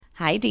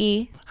Hi,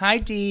 Dee. Hi,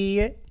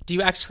 Dee. Do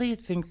you actually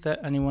think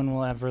that anyone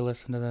will ever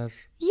listen to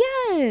this?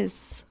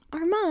 Yes.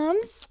 Our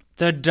moms.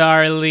 The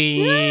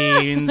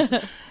darlings.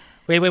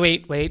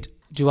 Wait.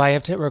 Do I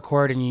have to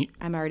record and you...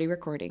 I'm already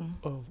recording.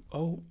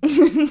 Oh.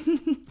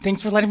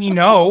 Thanks for letting me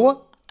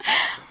know.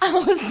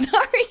 Oh,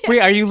 sorry. Wait,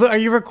 are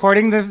you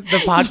recording the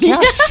podcast?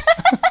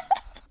 Yeah.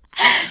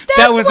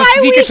 That was a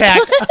sneak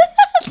attack.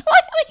 That's why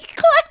we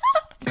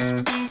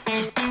clapped.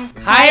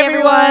 Hi,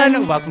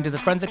 everyone. Welcome to the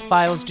Forensic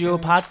Files Duo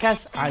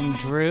podcast. I'm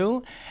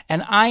Drew,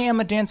 and I am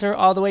a dancer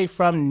all the way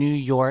from New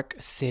York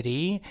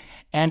City,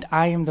 and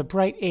I am the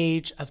bright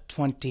age of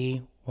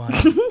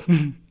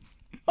 21.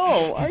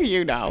 Oh, are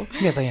you now?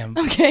 Yes, I am.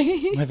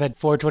 Okay. I've had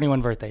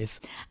 421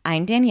 birthdays.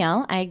 I'm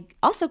Danielle. I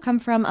also come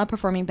from a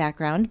performing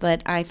background,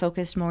 but I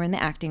focused more in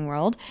the acting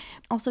world.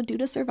 Also, due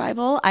to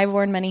survival, I've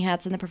worn many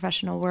hats in the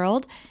professional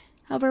world.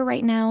 However,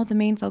 right now, the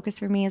main focus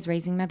for me is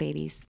raising my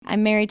babies.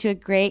 I'm married to a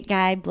great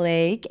guy,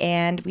 Blake,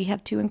 and we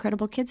have two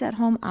incredible kids at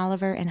home,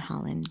 Oliver and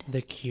Holland.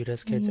 The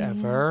cutest kids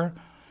ever.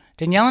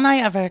 Danielle and I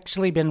have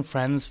actually been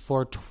friends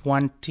for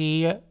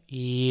 20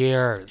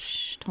 years.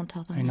 Shh, don't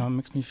tell them. I know, it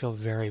makes me feel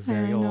very,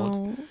 very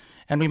old.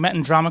 And we met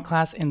in drama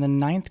class in the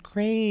 9th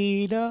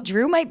grade.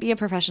 Drew might be a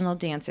professional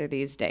dancer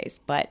these days,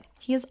 but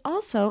he is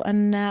also a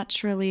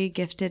naturally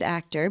gifted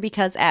actor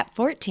because at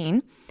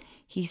 14,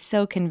 he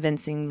so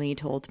convincingly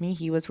told me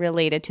he was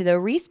related to the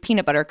Reese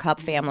Peanut Butter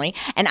Cup family,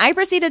 and I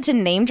proceeded to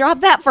name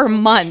drop that for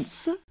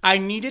months. I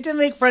needed to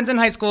make friends in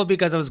high school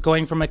because I was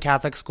going from a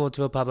Catholic school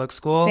to a public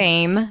school.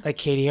 Same. Like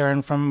Katie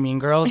Heron from Mean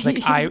Girls.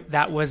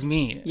 That was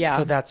me. Yeah.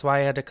 So that's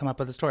why I had to come up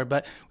with a story.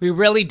 But we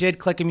really did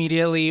click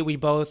immediately. We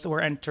both were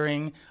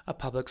entering a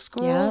public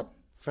school. Yep.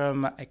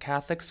 From a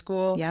Catholic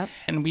school. Yep.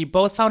 And we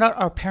both found out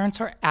our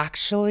parents are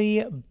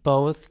actually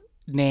both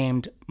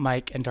named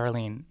Mike and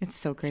Darlene. It's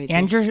so crazy.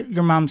 And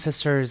your mom's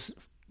sister's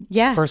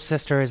first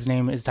sister's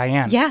name is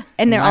Diane. Yeah,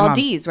 and they're my all mom,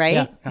 D's, right?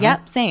 Yeah,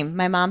 Yep, same.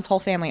 My mom's whole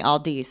family, all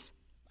D's.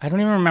 I don't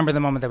even remember the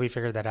moment that we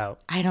figured that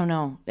out. I don't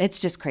know. It's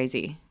just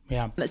crazy.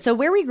 Yeah. So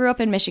where we grew up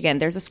in Michigan,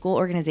 there's a school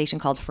organization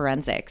called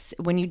Forensics.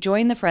 When you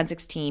join the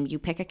forensics team, you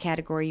pick a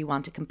category you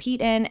want to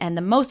compete in, and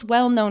the most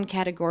well-known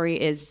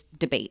category is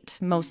debate.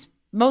 Most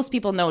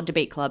people know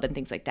debate club and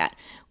things like that.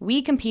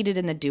 We competed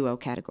in the duo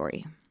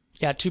category.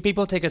 Yeah, two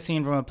people take a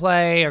scene from a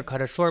play or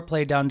cut a short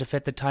play down to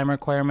fit the time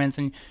requirements,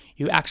 and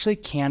you actually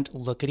can't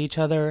look at each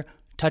other,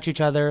 touch each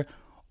other,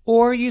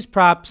 or use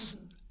props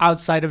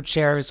outside of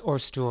chairs or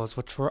stools,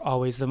 which were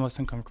always the most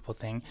uncomfortable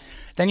thing.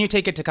 Then you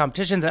take it to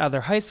competitions at other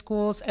high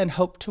schools and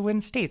hope to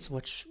win states,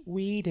 which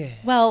we did.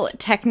 Well,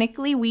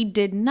 technically we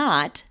did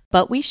not,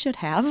 but we should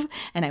have,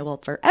 and I will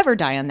forever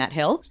die on that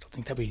hill. Still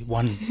think that we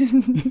won.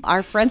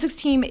 Our forensics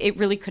team, it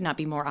really could not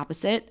be more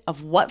opposite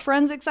of what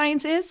forensic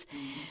science is.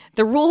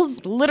 The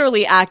rules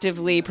literally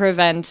actively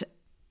prevent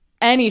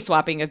any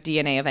swapping of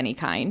DNA of any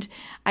kind.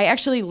 I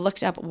actually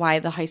looked up why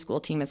the high school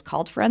team is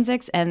called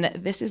forensics, and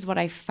this is what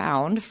I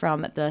found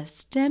from the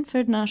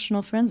Stanford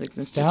National Forensics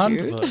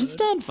Institute.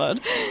 Stanford.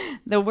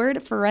 The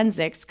word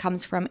forensics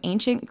comes from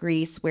ancient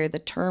Greece, where the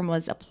term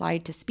was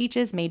applied to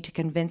speeches made to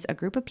convince a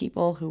group of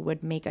people who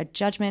would make a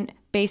judgment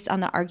based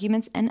on the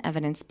arguments and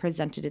evidence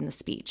presented in the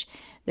speech.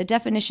 The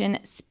definition,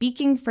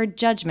 speaking for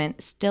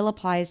judgment, still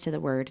applies to the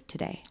word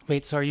today.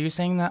 Wait, so are you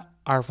saying that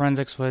our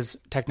forensics was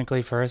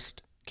technically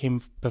first?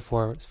 Came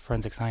before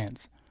forensic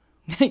science?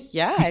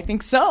 Yeah, I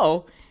think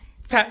so.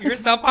 Pat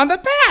yourself on the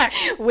back.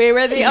 We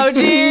were the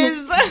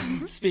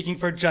OGs. Speaking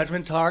for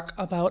judgment, talk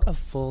about a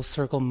full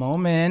circle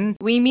moment.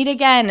 We meet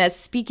again as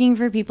speaking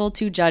for people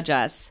to judge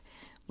us.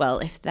 Well,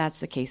 if that's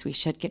the case, we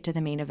should get to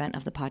the main event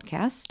of the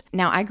podcast.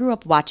 Now, I grew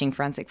up watching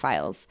Forensic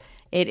Files.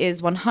 It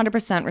is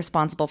 100%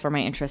 responsible for my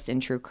interest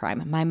in true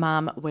crime. My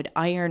mom would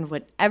iron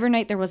whatever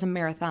night there was a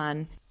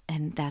marathon.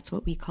 And that's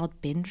what we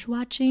called binge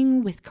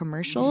watching with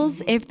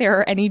commercials, if there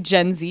are any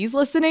Gen Zs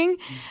listening.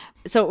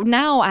 So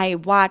now I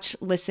watch,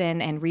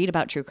 listen, and read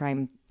about true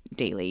crime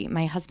daily.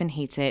 My husband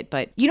hates it,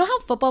 but you know how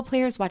football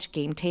players watch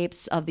game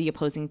tapes of the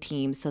opposing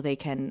team so they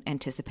can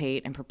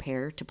anticipate and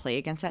prepare to play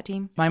against that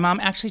team? My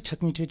mom actually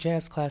took me to a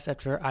jazz class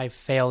after I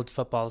failed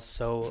football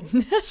so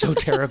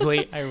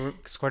terribly. I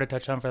scored a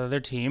touchdown for the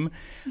other team.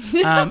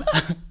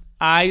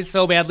 I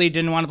so badly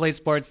didn't want to play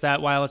sports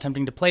that while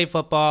attempting to play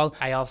football,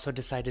 I also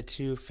decided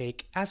to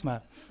fake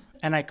asthma.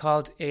 And I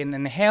called an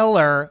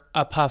inhaler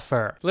a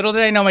puffer. Little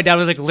did I know my dad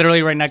was like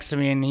literally right next to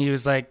me and he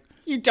was like,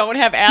 You don't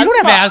have asthma. You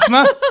don't have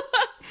asthma.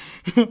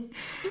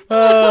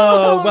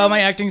 Oh, well, my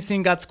acting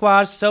scene got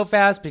squashed so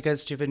fast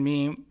because stupid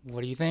me,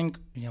 what do you think?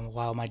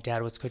 While my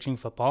dad was coaching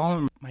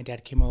football, my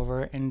dad came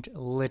over and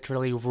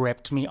literally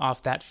ripped me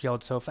off that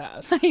field so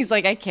fast. He's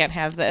like, I can't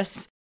have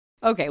this.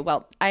 Okay,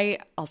 well, I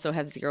also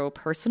have zero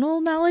personal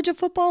knowledge of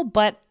football,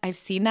 but I've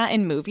seen that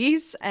in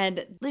movies,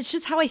 and it's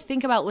just how I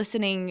think about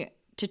listening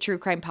to true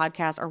crime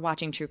podcasts or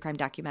watching true crime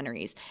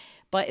documentaries.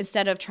 But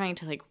instead of trying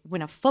to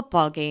win a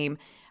football game,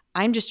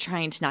 I'm just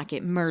trying to not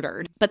get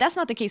murdered. But that's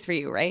not the case for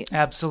you, right?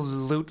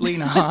 Absolutely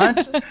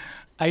not.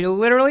 I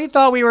literally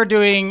thought we were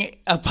doing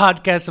a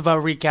podcast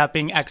about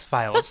recapping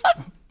X-Files.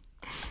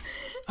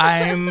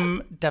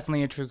 I'm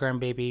definitely a true crime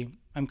baby.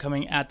 I'm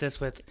coming at this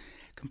with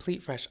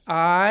complete fresh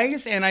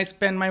eyes, and I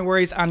spend my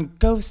worries on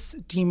ghosts,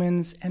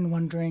 demons, and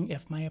wondering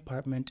if my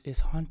apartment is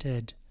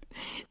haunted.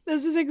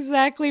 This is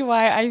exactly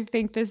why I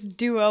think this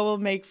duo will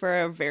make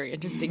for a very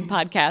interesting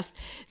podcast.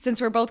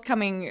 Since we're both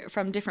coming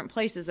from different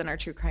places in our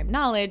true crime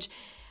knowledge,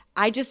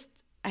 I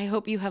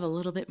hope you have a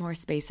little bit more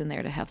space in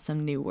there to have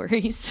some new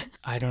worries.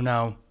 I don't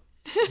know.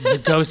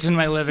 The ghost in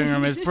my living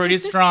room is pretty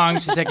strong.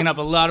 She's taking up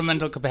a lot of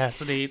mental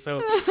capacity,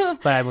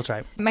 but I will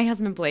try. My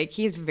husband, Blake,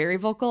 he is very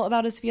vocal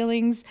about his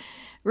feelings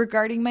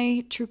regarding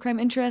my true crime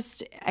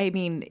interest. I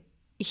mean,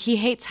 he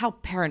hates how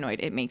paranoid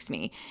it makes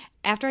me.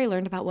 After I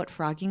learned about what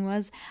frogging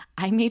was,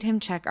 I made him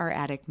check our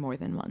attic more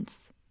than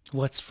once.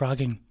 What's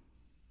frogging?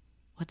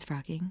 What's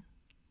frogging?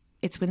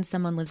 It's when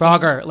someone lives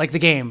Frogger, like the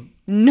game.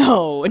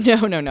 No.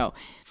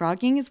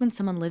 Frogging is when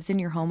someone lives in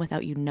your home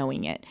without you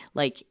knowing it.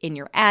 Like in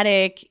your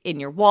attic, in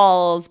your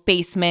walls,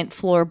 basement,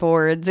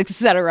 floorboards,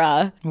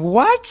 etc.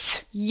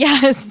 What?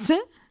 Yes.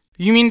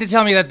 You mean to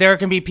tell me that there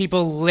can be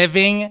people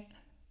living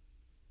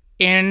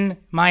in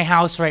my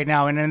house right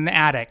now and in the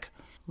attic?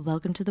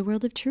 Welcome to the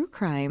world of true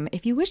crime.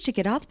 If you wish to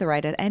get off the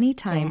ride at any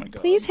time,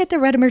 please hit the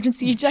red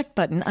emergency eject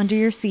button under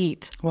your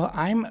seat. Well,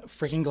 I'm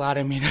freaking glad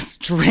I made us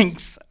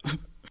drinks.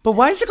 But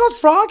why is it called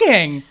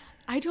frogging?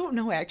 I don't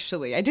know,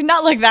 actually. I did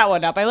not look that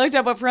one up. I looked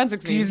up what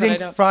forensics means. Do you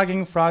think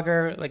frogging,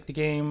 Frogger, like the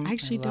game? I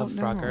actually don't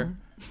know. Frogger.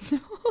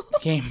 The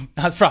game,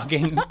 not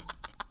frogging.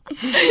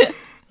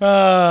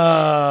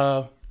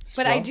 But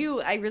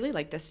I really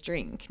like this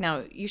drink.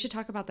 Now, you should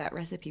talk about that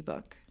recipe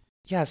book.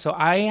 Yeah, so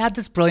I had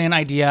this brilliant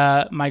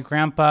idea. My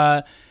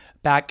grandpa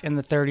back in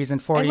the 30s and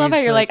 40s. I love how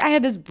you're like, I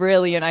had this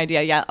brilliant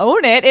idea. Yeah,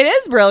 own it. It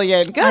is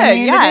brilliant. Good, I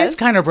mean, yes. It is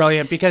kind of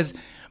brilliant because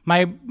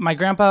my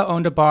grandpa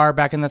owned a bar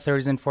back in the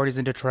 30s and 40s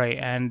in Detroit,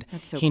 and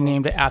he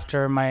named it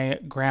after my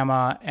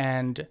grandma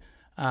and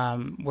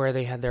where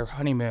they had their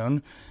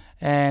honeymoon.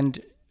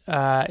 And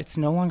it's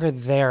no longer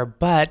there,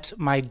 but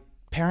my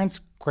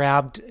parents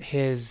grabbed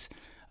his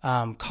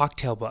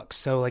cocktail book.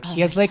 So like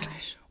he has like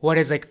what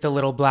is like the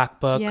little black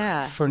book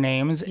for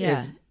names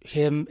is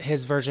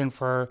his version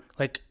for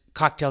like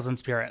cocktails and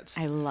spirits.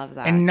 I love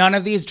that. And none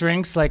of these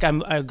drinks, like I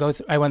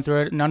went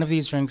through it. None of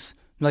these drinks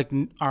like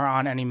are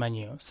on any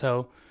menu.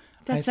 So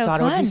I thought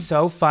it would be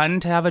so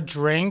fun to have a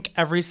drink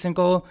every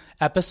single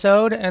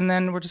episode, and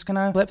then we're just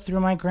gonna flip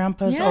through my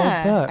grandpa's old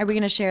book. Are we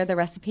gonna share the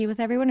recipe with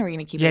everyone, or are we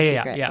gonna keep it a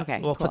secret? Yeah.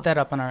 Okay, we'll put that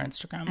up on our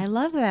Instagram. I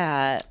love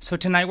that. So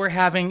tonight we're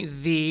having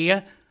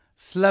the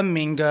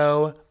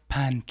Flamingo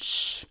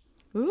Punch.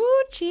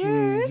 Ooh,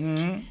 cheers.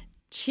 Mm-hmm.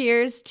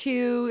 Cheers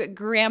to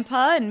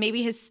Grandpa, and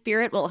maybe his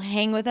spirit will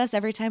hang with us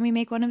every time we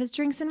make one of his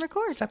drinks and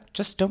record. Except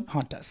just don't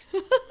haunt us.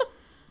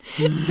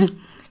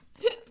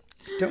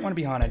 Don't want to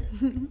be haunted.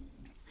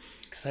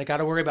 Because I got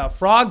to worry about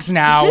frogs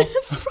now.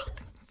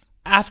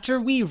 After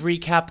we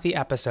recap the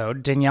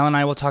episode, Danielle and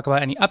I will talk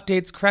about any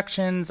updates,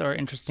 corrections, or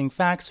interesting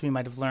facts we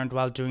might have learned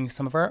while doing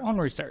some of our own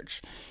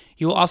research.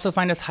 You will also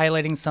find us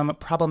highlighting some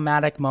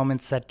problematic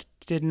moments that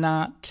did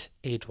not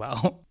age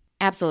well.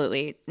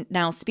 Absolutely.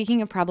 Now,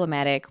 speaking of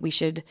problematic, we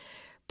should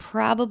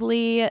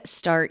probably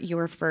start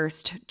your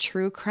first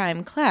true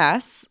crime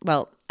class.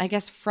 Well, I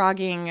guess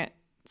frogging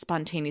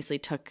spontaneously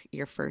took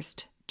your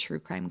first true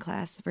crime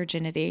class,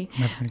 virginity.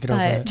 Never gonna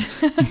get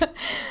over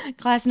it.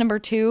 Class number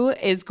 2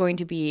 is going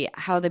to be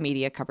how the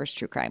media covers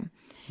true crime.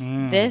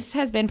 This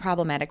has been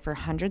problematic for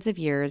hundreds of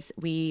years.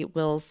 We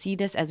will see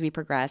this as we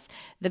progress.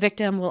 The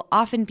victim will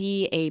often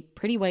be a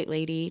pretty white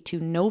lady to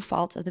no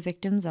fault of the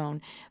victim's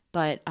own,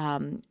 but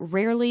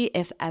rarely,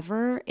 if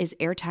ever, is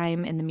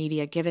airtime in the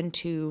media given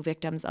to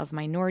victims of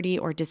minority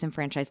or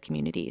disenfranchised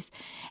communities.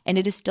 And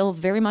it is still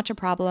very much a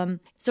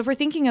problem. So for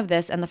thinking of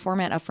this and the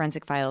format of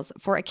Forensic Files,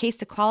 for a case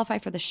to qualify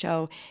for the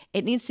show,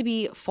 it needs to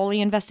be fully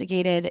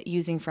investigated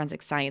using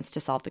forensic science to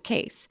solve the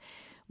case.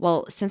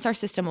 Well, since our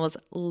system was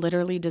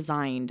literally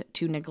designed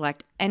to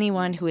neglect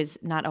anyone who is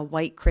not a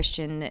white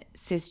Christian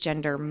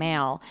cisgender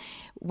male,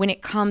 when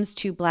it comes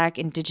to Black,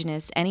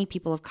 Indigenous, any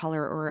people of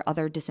color, or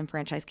other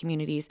disenfranchised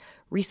communities,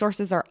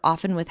 resources are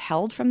often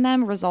withheld from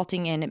them,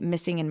 resulting in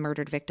missing and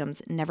murdered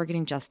victims never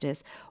getting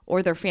justice,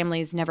 or their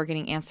families never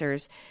getting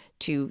answers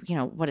to,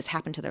 what has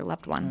happened to their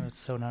loved one. Oh, that's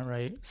so not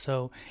right.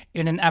 So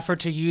in an effort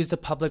to use the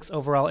public's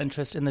overall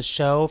interest in the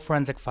show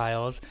Forensic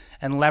Files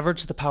and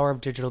leverage the power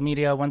of digital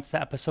media once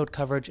the episode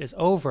coverage is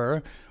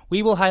over,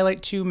 we will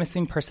highlight 2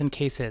 missing person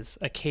cases,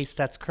 a case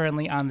that's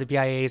currently on the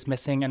BIA's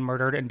Missing and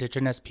Murdered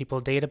Indigenous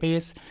People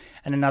database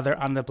and another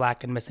on the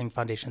Black and Missing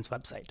Foundation's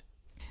website.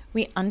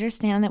 We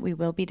understand that we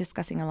will be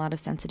discussing a lot of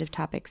sensitive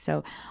topics,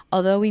 so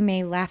although we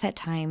may laugh at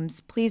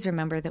times, please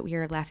remember that we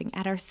are laughing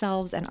at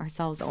ourselves and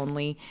ourselves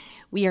only.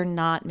 We are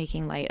not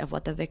making light of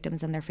what the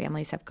victims and their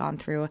families have gone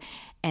through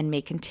and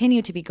may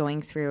continue to be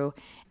going through.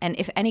 And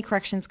if any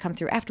corrections come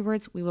through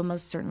afterwards, we will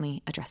most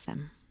certainly address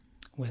them.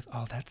 With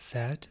all that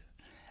said,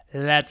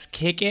 let's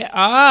kick it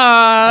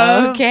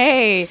off.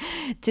 Okay.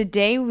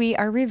 Today we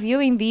are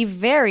reviewing the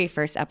very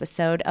first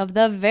episode of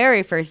the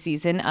very first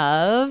season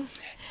of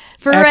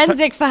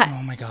Forensic Files.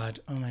 Oh my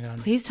God.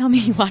 Please tell me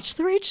you watched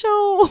the right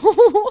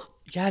show.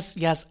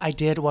 Yes, I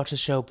did watch the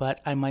show, but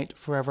I might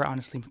forever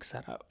honestly mix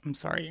that up. I'm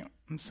sorry.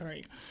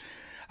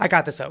 I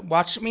got this out.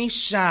 Watch me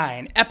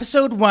shine.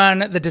 Episode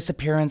 1, The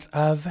Disappearance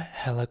of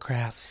Helle.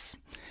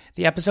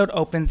 The episode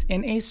opens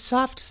in a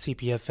soft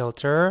sepia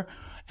filter,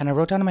 and I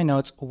wrote down in my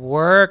notes,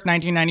 work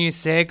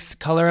 1996,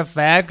 color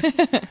effects.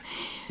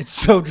 It's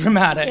so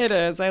dramatic. It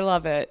is. I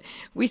love it.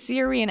 We see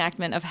a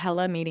reenactment of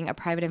Helle meeting a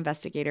private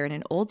investigator in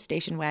an old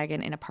station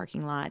wagon in a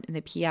parking lot, and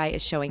the PI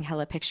is showing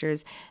Helle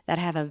pictures that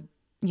have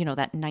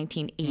that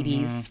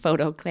 1980s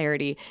photo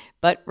clarity.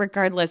 But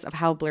regardless of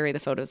how blurry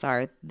the photos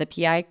are, the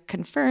PI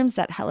confirms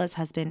that Helle's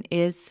husband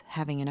is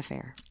having an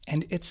affair.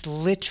 And it's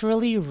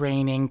literally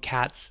raining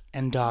cats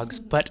and dogs,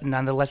 but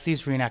nonetheless,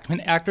 these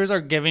reenactment actors are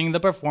giving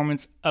the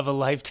performance of a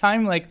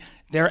lifetime. Like,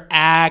 they're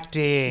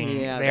acting.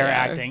 Yeah, they're they are.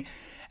 acting.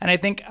 And I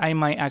think I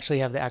might actually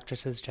have the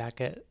actress's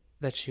jacket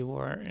that she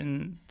wore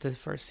in the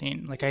first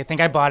scene. Like, I think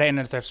I bought it in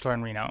a thrift store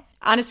in Reno.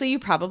 Honestly, you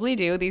probably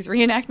do. These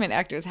reenactment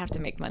actors have to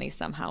make money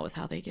somehow with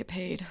how they get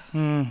paid.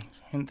 Isn't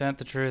that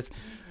the truth?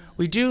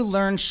 We do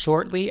learn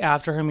shortly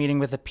after her meeting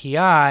with the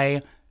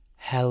PI,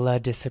 Helle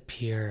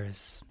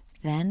disappears.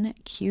 Then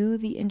cue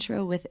the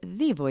intro with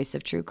the voice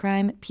of true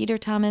crime, Peter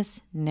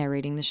Thomas,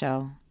 narrating the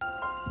show.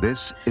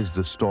 This is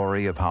the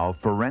story of how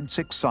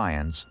forensic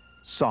science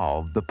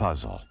solved the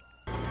puzzle.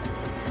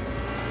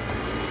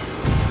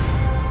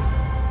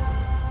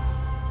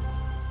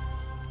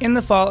 In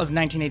the fall of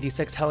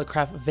 1986, Helle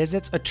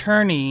visits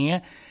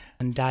attorney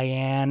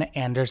Diane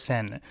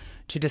Anderson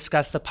to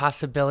discuss the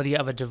possibility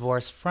of a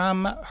divorce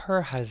from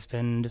her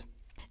husband.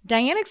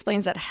 Diane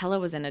explains that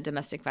Helle was in a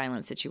domestic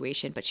violence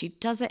situation, but she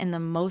does it in the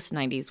most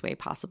 90s way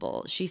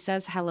possible. She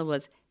says Helle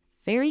was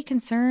very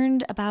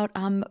concerned about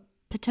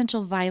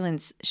potential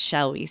violence,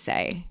 shall we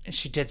say.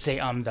 She did say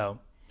though.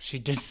 She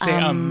did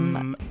say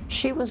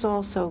She was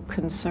also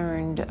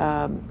concerned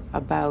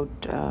about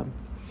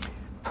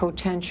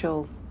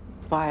potential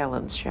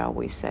violence, shall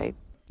we say.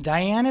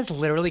 Diane is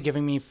literally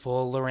giving me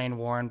full Lorraine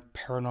Warren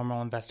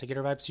paranormal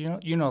investigator vibes.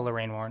 You know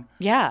Lorraine Warren.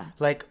 Yeah.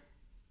 Like,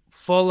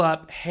 full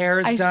up,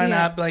 hair's done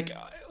up, like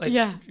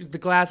yeah. The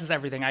glasses,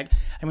 everything. I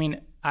mean,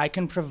 I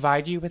can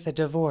provide you with a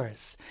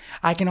divorce.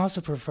 I can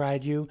also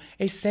provide you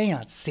a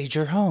seance, sage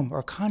your home,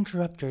 or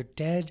conjure up your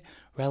dead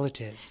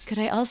relatives. Could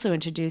I also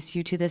introduce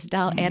you to this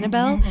doll,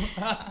 Annabelle?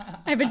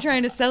 I've been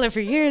trying to sell her for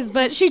years,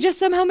 but she just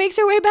somehow makes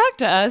her way back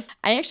to us.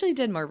 I actually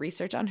did more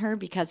research on her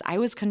because I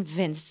was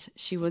convinced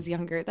she was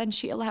younger than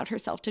she allowed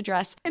herself to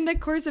dress. In the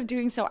course of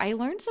doing so, I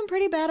learned some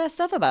pretty badass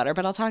stuff about her,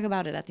 but I'll talk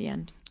about it at the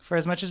end. For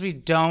as much as we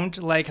don't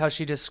like how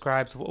she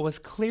describes what was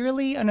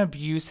clearly an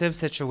abusive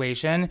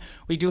situation,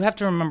 we do have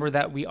to remember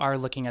that we are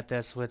looking at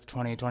this with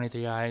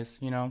 2023 eyes,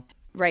 you know?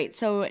 Right.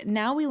 So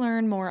now we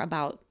learn more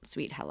about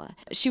sweet Helle.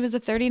 She was a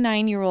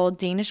 39-year-old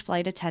Danish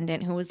flight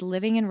attendant who was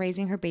living and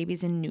raising her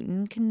babies in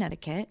Newton,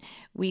 Connecticut.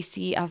 We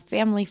see a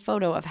family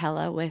photo of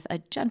Helle with a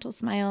gentle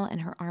smile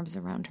and her arms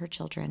around her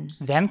children.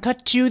 Then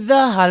cut to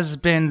the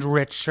husband,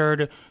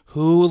 Richard,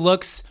 who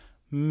looks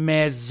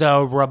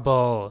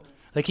miserable.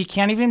 Like, he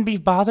can't even be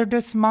bothered to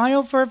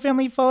smile for a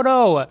family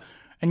photo.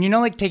 And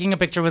like, taking a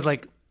picture was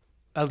like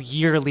a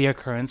yearly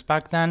occurrence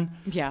back then.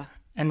 Yeah.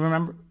 And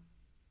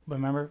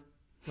remember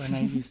when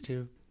I used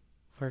to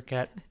work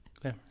at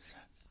Glamour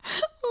Shots?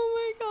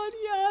 Oh my God,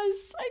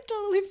 yes. I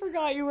totally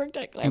forgot you worked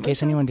at Glamour In case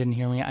Shots. anyone didn't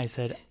hear me, I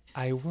said,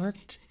 I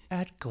worked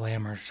at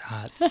Glamour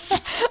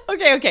Shots.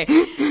 Okay.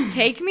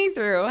 Take me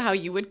through how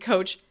you would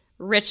coach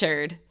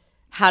Richard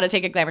how to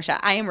take a glamour shot.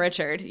 I am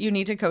Richard. You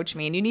need to coach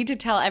me, and you need to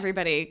tell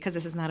everybody, because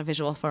this is not a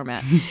visual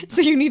format,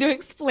 so you need to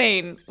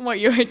explain what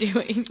you are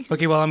doing.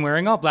 Okay, well, I'm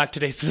wearing all black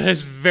today, so that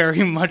is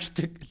very much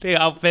the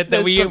outfit that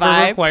That's we the were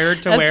vibe.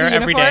 required to That's wear the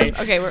every day.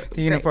 uniform? Okay, the great.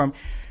 uniform.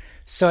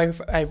 So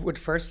I would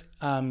first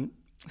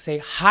say,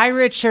 hi,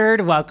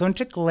 Richard. Welcome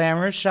to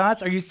Glamour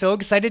Shots. Are you so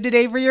excited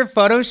today for your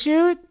photo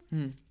shoot?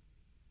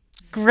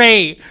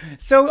 Great.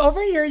 So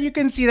over here, you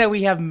can see that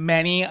we have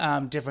many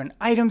different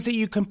items that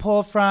you can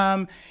pull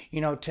from,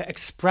 to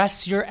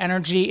express your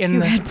energy in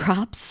You had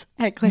props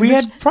at Glamour We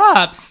had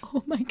props.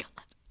 Oh my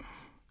God.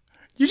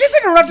 You just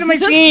interrupted my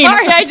scene.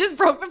 Sorry, I just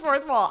broke the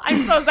fourth wall.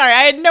 I'm so sorry.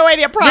 I had no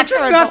idea props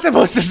Richard's were not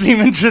supposed to seem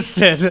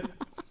interested.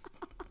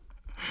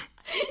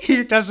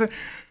 He doesn't.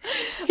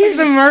 He's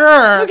a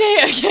murderer.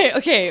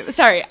 Okay.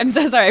 Sorry. I'm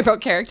so sorry. I broke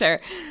character.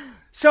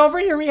 So over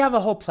here we have a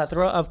whole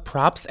plethora of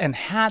props and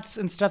hats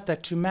and stuff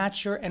that to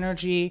match your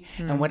energy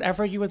and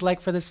whatever you would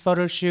like for this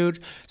photo shoot.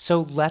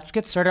 So let's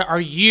get started. Are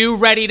you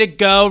ready to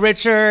go,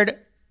 Richard?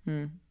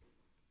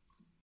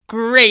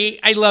 Great.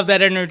 I love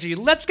that energy.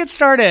 Let's get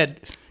started.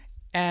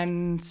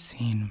 And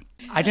scene.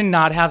 I did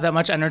not have that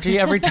much energy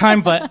every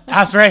time, but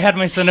after I had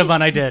my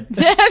Cinnabon, I did.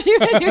 Have you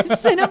had your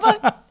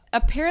Cinnabon?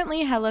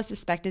 Apparently, Helle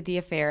suspected the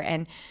affair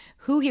and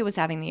who he was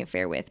having the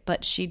affair with,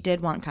 but she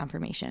did want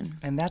confirmation.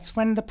 And that's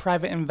when the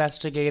private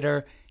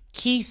investigator,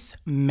 Keith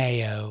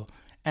Mayo,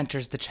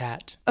 enters the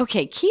chat.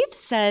 Okay, Keith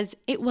says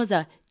it was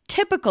a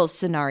typical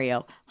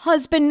scenario.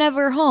 Husband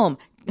never home.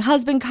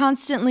 husband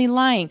constantly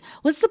lying.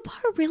 Was the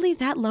bar really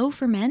that low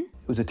for men?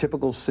 It was a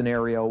typical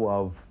scenario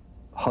of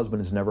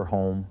husband is never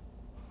home,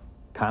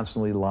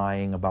 constantly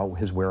lying about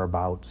his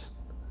whereabouts.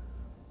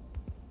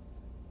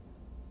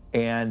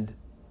 And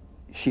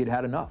she had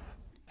had enough.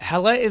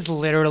 Helle is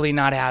literally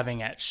not having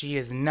it. She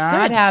is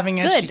not having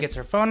it. Good. She gets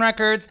her phone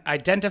records,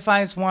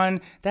 identifies one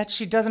that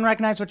she doesn't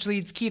recognize, which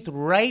leads Keith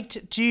right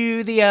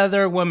to the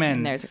other woman.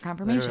 And there's a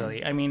confirmation.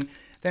 Literally. I mean,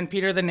 then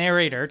Peter, the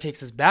narrator,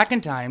 takes us back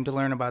in time to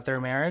learn about their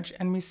marriage,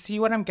 and we see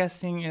what I'm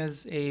guessing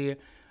is a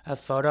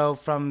photo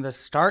from the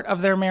start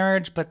of their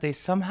marriage, but they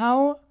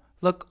somehow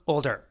look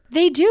older.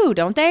 They do,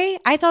 don't they?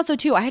 I thought so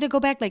too. I had to go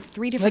back like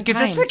 3 different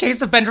times. Is this the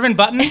case of Benjamin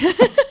Button?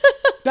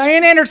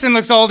 Diane Anderson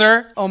looks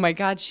older. Oh my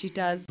God, she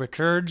does.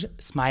 Richard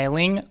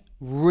smiling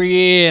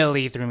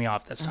really threw me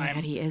off this time. Oh my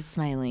God, he is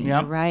smiling.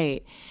 Yep. You're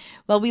right.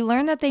 Well, we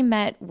learned that they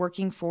met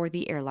working for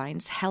the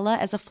airlines, Helle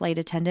as a flight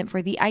attendant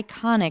for the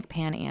iconic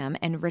Pan Am,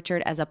 and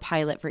Richard as a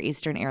pilot for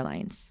Eastern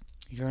Airlines.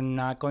 You're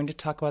not going to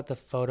talk about the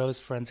photos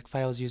Forensic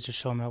Files used to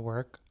show him at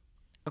work?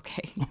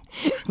 Okay.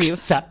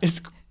 That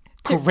is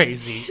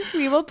crazy.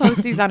 We will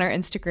post these on our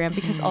Instagram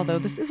because although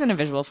this isn't a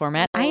visual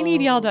format, I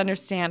need y'all to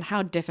understand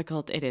how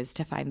difficult it is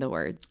to find the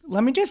words.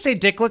 Let me just say,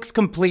 Dick looks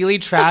completely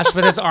trashed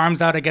with his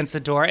arms out against the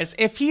door as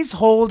if he's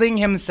holding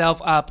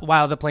himself up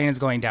while the plane is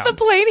going down. The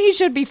plane he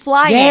should be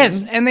flying.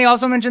 Yes, and they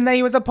also mentioned that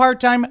he was a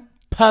part-time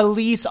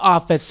police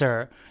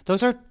officer.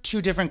 Those are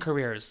two different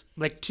careers,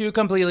 like two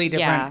completely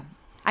different. Yeah.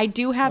 I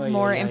do have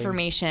more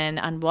information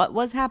on what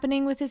was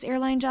happening with his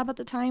airline job at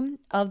the time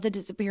of the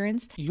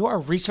disappearance. You're a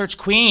research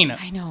queen.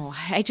 I know.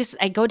 I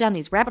go down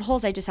these rabbit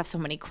holes. I just have so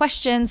many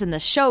questions, and the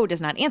show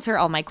does not answer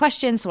all my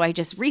questions, so I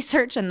just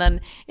research, and then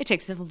it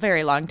takes a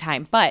very long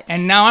time.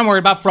 And now I'm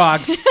worried about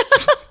frogs.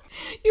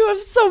 You have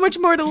so much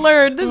more to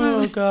learn.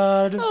 Oh,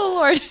 God. Oh,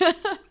 Lord.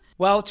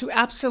 Well, to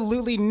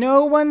absolutely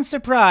no one's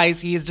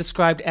surprise, he is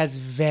described as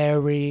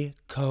very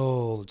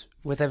cold,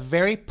 with a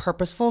very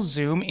purposeful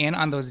zoom in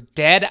on those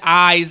dead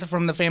eyes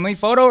from the family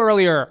photo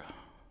earlier.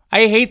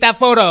 I hate that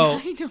photo.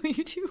 I know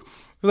you do.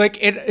 Like,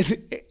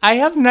 I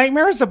have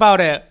nightmares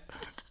about it.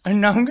 And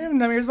now I'm going to have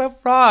nightmares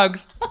about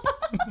frogs.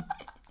 I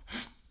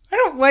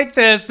don't like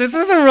this. This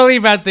was a really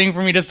bad thing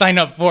for me to sign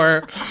up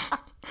for.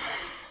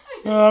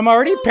 I'm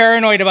already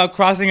paranoid about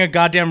crossing a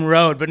goddamn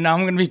road, but now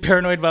I'm going to be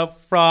paranoid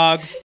about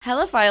frogs.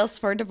 Helle files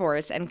for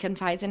divorce and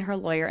confides in her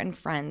lawyer and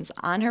friends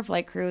on her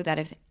flight crew that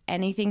if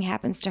anything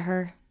happens to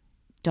her,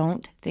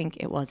 don't think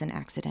it was an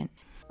accident.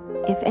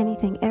 If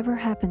anything ever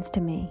happens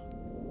to me,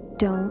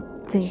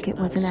 don't think it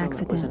was an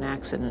accident. It was an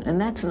accident, and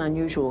that's an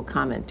unusual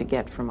comment to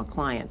get from a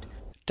client.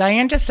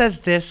 Diane just says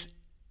this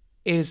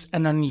is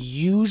an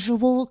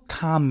unusual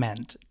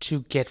comment to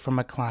get from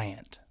a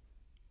client.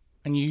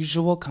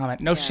 Unusual comment.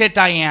 No shit,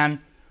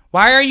 Diane.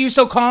 Why are you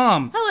so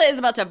calm? Helle is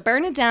about to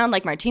burn it down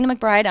like Martina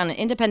McBride on an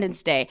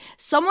Independence Day.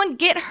 Someone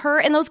get her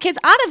and those kids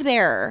out of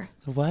there.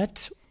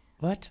 What?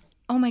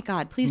 Oh my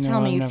God, please tell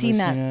No, me I've you've never seen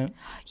that. seen it.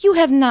 You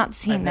have not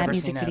seen I've that never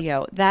music seen it.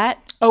 video.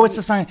 That Oh, it's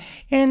the sign.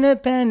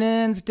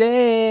 Independence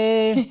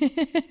Day. Well,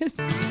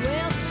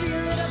 she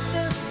lit up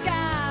the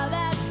sky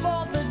that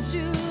 4th of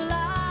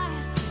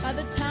July. By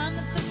the time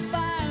that the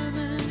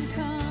firemen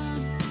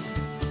come,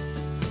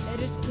 they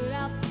just put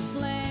out the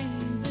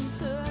flames and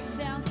took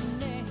down some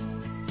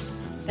names.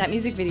 That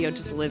music video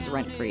just lives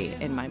rent-free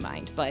in my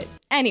mind. But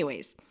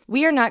anyways,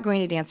 we are not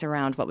going to dance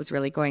around what was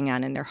really going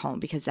on in their home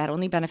because that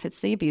only benefits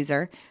the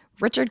abuser.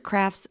 Richard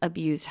Crafts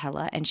abused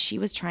Helle, and she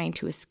was trying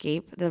to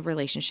escape the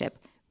relationship,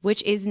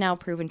 which is now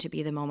proven to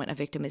be the moment a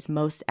victim is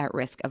most at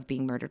risk of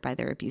being murdered by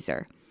their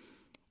abuser.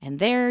 And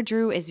there,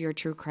 Drew, is your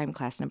true crime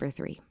class number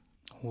 3.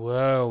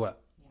 Whoa.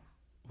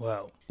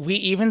 We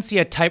even see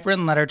a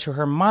typewritten letter to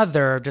her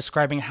mother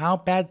describing how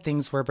bad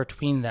things were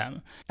between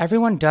them.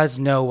 Everyone does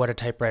know what a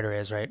typewriter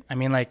is, right? I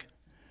mean, like,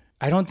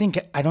 I don't think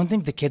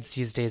the kids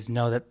these days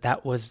know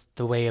that was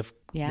the way of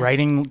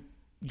writing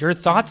your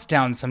thoughts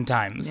down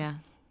sometimes.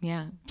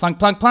 Yeah. Plunk,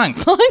 plunk, plunk.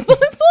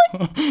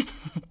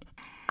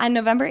 On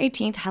November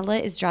 18th, Helle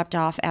is dropped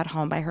off at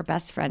home by her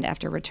best friend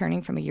after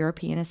returning from a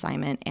European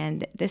assignment,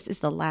 and this is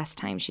the last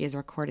time she is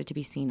recorded to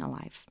be seen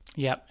alive.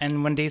 Yep,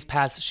 and when days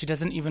pass, she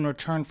doesn't even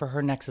return for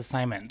her next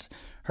assignment.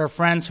 Her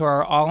friends, who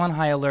are all on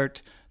high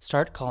alert,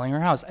 start calling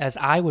her house, as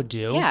I would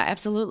do. Yeah,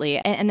 absolutely.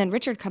 And then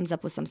Richard comes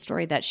up with some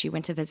story that she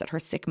went to visit her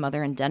sick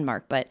mother in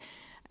Denmark, but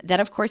then,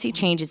 of course, he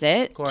changes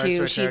it to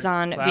Richard. she's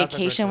on Classic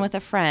vacation Richard. with a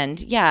friend.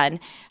 Yeah, and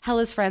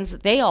Helle's friends,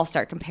 they all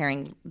start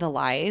comparing the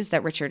lies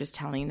that Richard is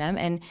telling them,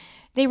 and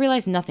they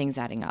realize nothing's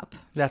adding up.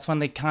 That's when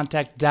they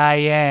contact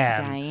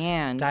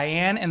Diane.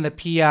 Diane and the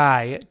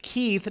PI.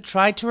 Keith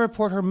tried to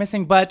report her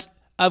missing, but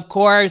of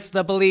course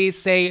the police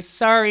say,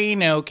 sorry,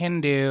 no can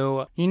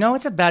do. You know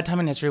it's a bad time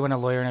in history when a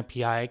lawyer and a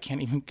PI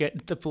can't even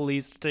get the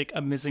police to take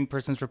a missing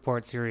persons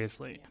report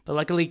seriously. But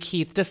luckily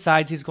Keith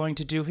decides he's going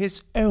to do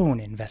his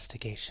own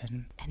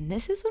investigation. And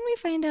this is when we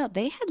find out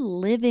they had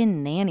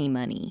live-in nanny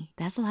money.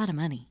 That's a lot of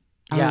money.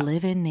 Yeah. A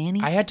live-in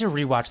nanny? I had to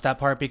rewatch that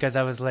part because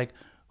I was like,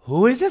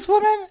 who is this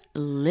woman?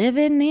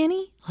 Live-in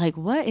nanny? Like,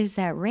 what is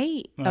that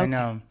rate? I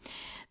know.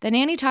 The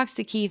nanny talks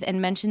to Keith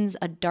and mentions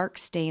a dark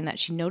stain that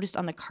she noticed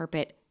on the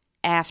carpet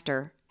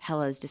after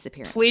Helle's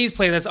disappearance. Please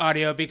play this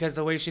audio because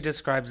the way she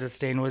describes this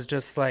stain was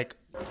just like...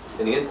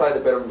 And the inside the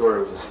bedroom door,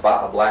 there was a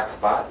spot, a black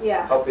spot?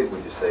 Yeah. How big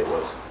would you say it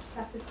was?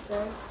 Half this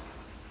big.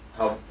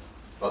 How,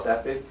 about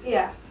that big?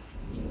 Yeah.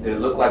 Did it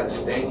look like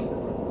a stain?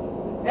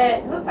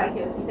 It looked like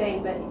it was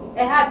stained, but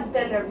it hadn't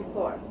been there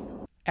before.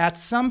 At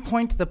some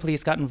point, the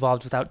police got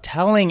involved without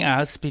telling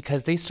us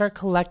because they start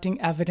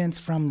collecting evidence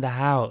from the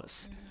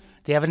house.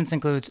 The evidence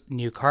includes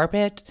new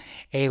carpet,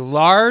 a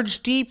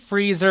large deep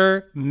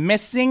freezer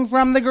missing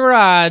from the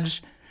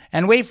garage,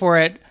 and wait for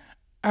it,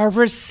 a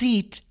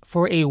receipt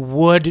for a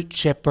wood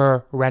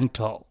chipper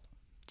rental.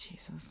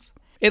 Jesus.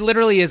 It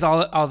literally is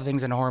all the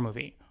things in a horror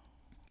movie.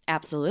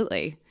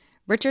 Absolutely.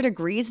 Richard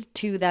agrees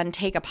to then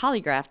take a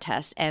polygraph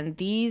test, and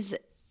these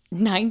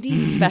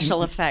 90s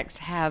special effects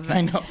have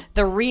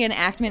the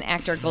reenactment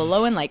actor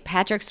glowing like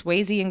Patrick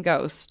Swayze in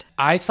Ghost.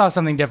 I saw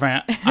something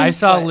different. I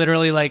saw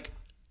literally like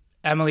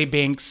Emily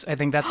Binks, I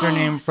think that's her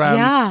name from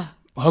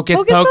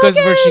Hocus Pocus,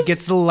 where she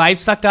gets the life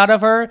sucked out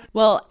of her.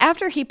 Well,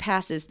 after he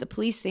passes, the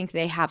police think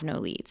they have no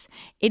leads.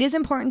 It is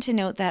important to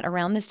note that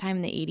around this time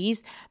in the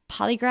 80s,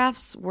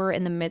 polygraphs were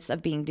in the midst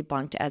of being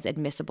debunked as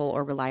admissible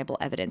or reliable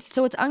evidence.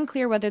 So it's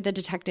unclear whether the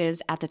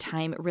detectives at the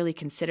time really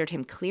considered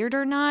him cleared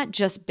or not,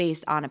 just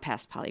based on a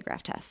past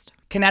polygraph test.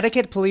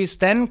 Connecticut police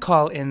then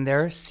call in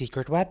their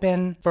secret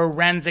weapon,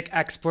 forensic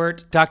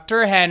expert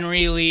Dr.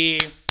 Henry Lee.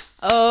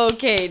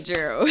 Okay,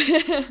 Drew.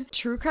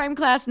 True crime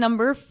class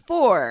number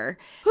 4.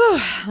 Whew,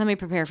 let me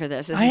prepare for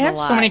this. I have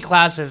so many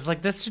classes.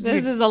 Like this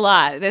is a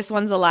lot. This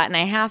one's a lot, and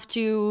I have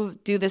to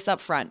do this up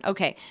front.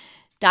 Okay.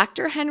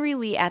 Dr. Henry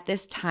Lee at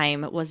this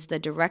time was the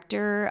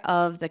director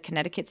of the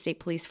Connecticut State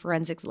Police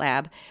Forensics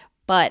Lab,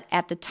 but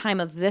at the time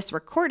of this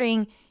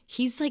recording,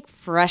 he's like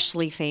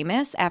freshly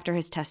famous after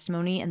his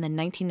testimony in the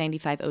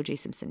 1995 O.J.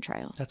 Simpson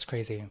trial. That's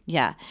crazy.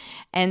 Yeah.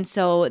 And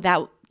so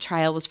that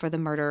trial was for the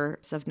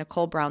murders of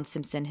Nicole Brown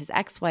Simpson, his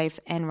ex-wife,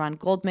 and Ron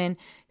Goldman,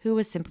 who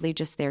was simply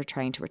just there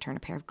trying to return a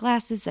pair of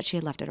glasses that she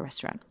had left at a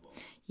restaurant.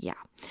 Yeah.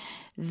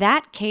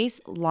 That case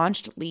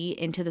launched Lee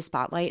into the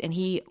spotlight, and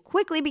he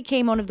quickly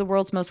became one of the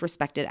world's most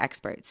respected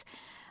experts.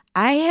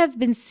 I have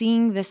been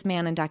seeing this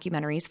man in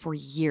documentaries for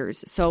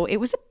years, so it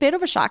was a bit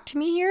of a shock to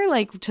me here,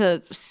 like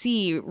to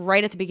see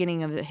right at the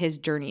beginning of his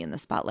journey in the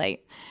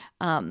spotlight.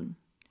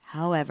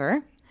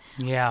 However,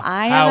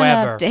 I have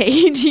an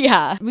update.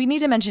 Yeah, we need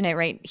to mention it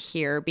right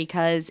here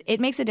because it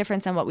makes a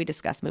difference on what we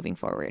discuss moving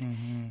forward.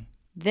 Mm-hmm.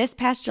 This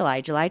past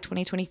July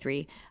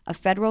 2023, a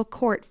federal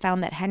court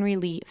found that Henry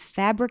Lee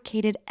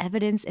fabricated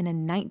evidence in a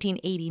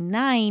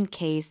 1989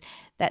 case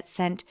that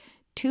sent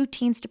 2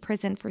 teens to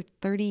prison for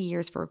 30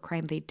 years for a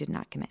crime they did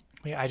not commit.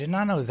 Wait, I did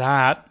not know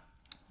that.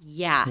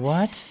 Yeah.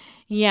 What?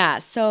 Yeah,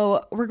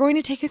 so we're going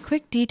to take a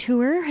quick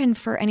detour, and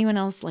for anyone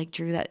else like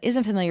Drew that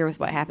isn't familiar with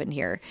what happened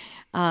here,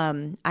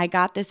 I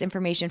got this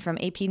information from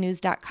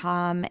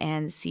apnews.com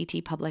and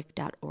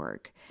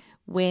ctpublic.org.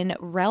 When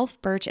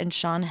Ralph Birch and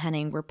Sean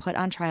Henning were put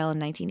on trial in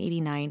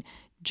 1989,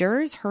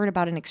 jurors heard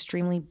about an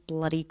extremely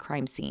bloody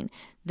crime scene.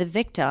 The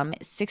victim,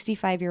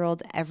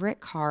 65-year-old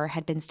Everett Carr,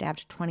 had been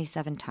stabbed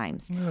 27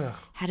 times,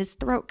 had his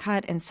throat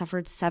cut, and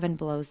suffered 7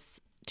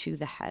 blows to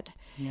the head.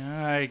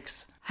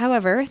 Yikes.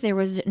 However, there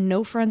was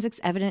no forensic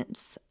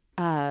evidence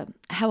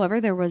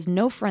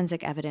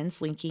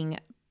linking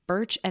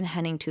Birch and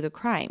Henning to the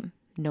crime.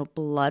 No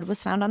blood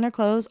was found on their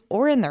clothes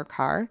or in their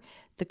car.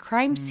 The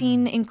crime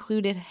scene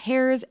included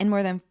hairs and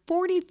more than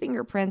 40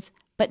 fingerprints,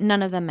 but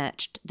none of them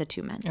matched the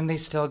 2 men. And they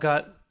still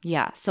got...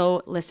 Yeah,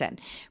 so listen.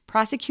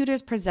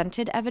 Prosecutors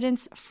presented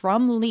evidence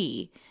from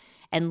Lee,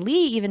 and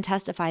Lee even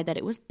testified that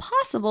it was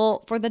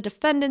possible for the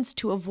defendants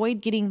to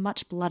avoid getting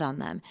much blood on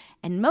them,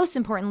 and most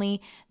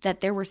importantly, that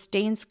there were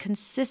stains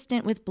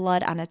consistent with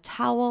blood on a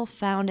towel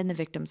found in the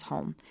victim's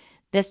home.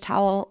 This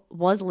towel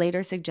was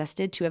later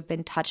suggested to have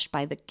been touched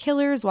by the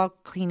killers while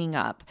cleaning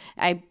up.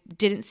 I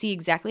didn't see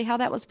exactly how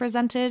that was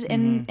presented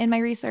in my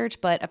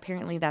research, but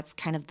apparently that's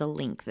kind of the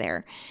link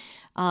there.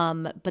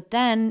 But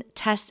then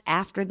tests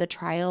after the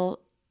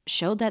trial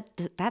showed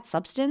that that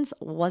substance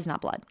was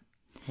not blood.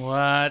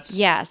 What?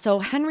 Yeah, so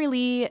Henry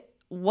Lee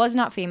was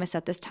not famous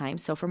at this time.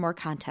 So for more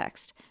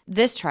context,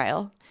 this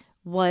trial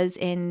was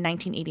in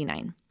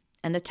 1989.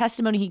 And the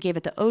testimony he gave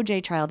at the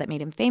OJ trial that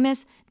made him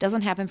famous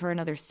doesn't happen for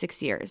another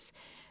 6 years.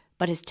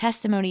 But his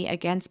testimony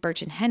against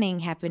Birch and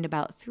Henning happened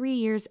about 3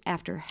 years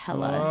after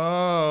Helle.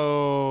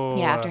 Oh.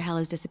 Yeah, after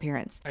Helle's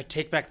disappearance. I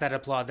take back that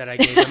applaud that I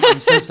gave him.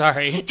 I'm so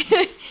sorry.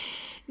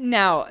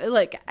 Now,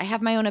 look, I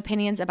have my own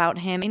opinions about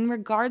him in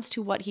regards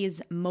to what he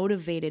is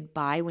motivated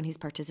by when he's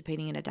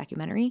participating in a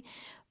documentary.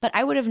 But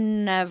I would have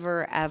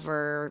never,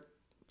 ever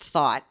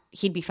thought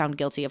he'd be found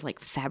guilty of like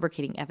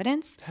fabricating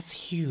evidence. That's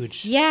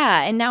huge.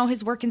 Yeah, and now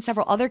his work in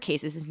several other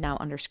cases is now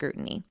under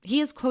scrutiny.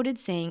 He is quoted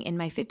saying, "In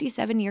my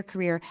 57-year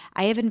career,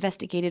 I have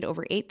investigated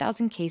over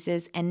 8,000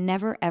 cases and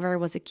never ever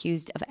was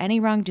accused of any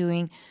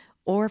wrongdoing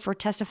or for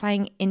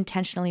testifying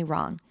intentionally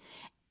wrong.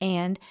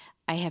 And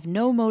I have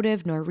no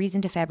motive nor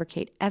reason to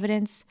fabricate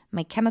evidence.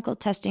 My chemical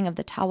testing of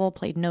the towel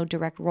played no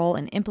direct role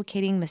in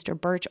implicating Mr.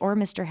 Birch or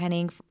Mr.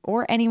 Henning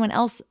or anyone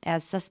else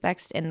as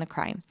suspects in the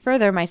crime.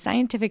 Further, my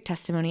scientific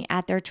testimony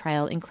at their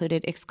trial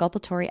included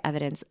exculpatory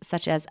evidence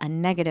such as a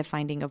negative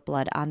finding of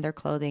blood on their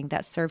clothing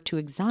that served to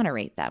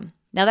exonerate them.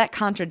 Now that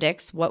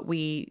contradicts what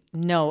we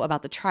know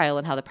about the trial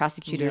and how the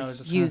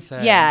prosecutors used.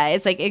 Yeah,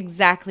 it's like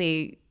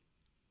exactly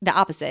the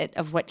opposite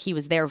of what he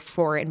was there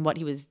for and what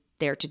he was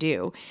there to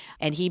do.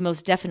 And he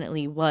most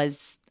definitely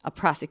was a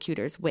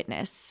prosecutor's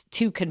witness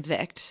to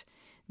convict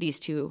these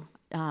two.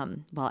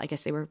 I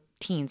guess they were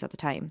teens at the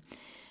time.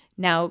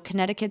 Now,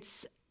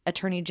 Connecticut's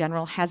Attorney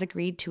General has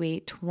agreed to a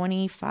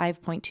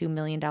 $25.2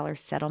 million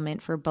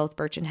settlement for both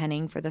Birch and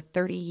Henning for the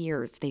 30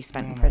 years they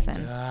spent in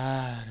prison.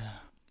 God.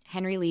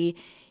 Henry Lee,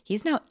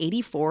 he's now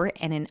 84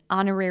 and an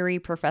honorary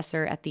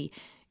professor at the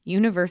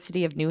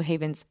University of New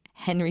Haven's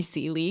Henry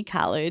C. Lee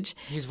College.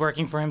 He's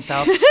working for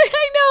himself.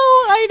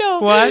 I know.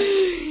 What?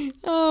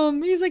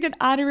 He's like an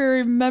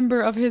honorary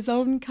member of his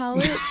own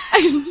college.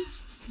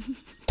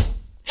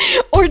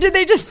 Or did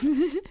they just...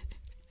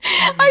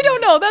 I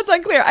don't know. That's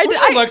unclear. Would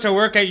you like to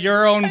work at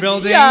your own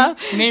building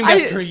named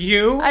after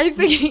you? I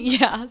think,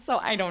 yeah. So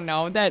I don't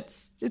know.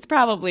 It's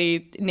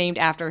probably named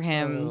after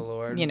him,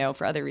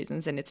 for other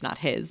reasons, and it's not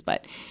his,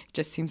 but it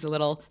just seems a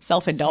little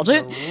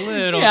self-indulgent.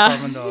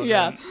 Self-indulgent.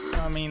 Yeah.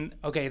 I mean,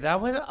 okay,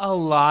 that was a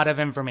lot of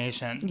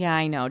information. Yeah,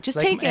 I know. Just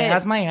like, take it. It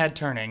has my head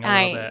turning a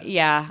little bit.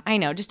 Yeah, I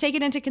know. Just take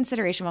it into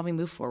consideration while we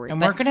move forward. And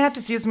we're going to have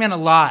to see this man a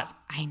lot.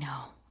 I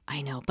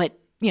know. But,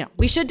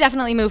 we should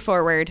definitely move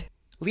forward.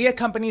 Lee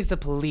accompanies the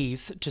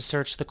police to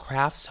search the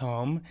Crafts'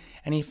 home,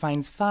 and he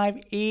finds 5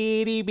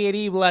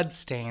 itty-bitty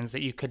bloodstains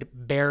that you could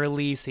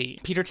barely see.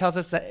 Peter tells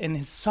us that in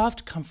his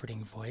soft,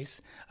 comforting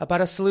voice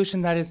about a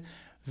solution that is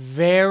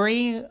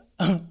very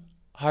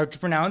hard to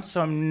pronounce,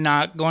 so I'm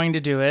not going to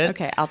do it.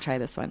 Okay, I'll try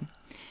this one.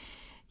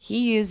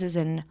 He uses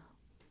an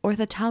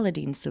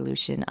orthotolidine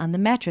solution on the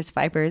mattress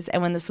fibers,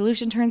 and when the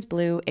solution turns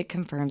blue, it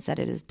confirms that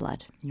it is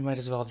blood. You might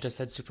as well have just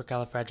said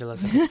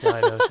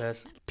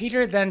supercalifragilisticexpialidocious.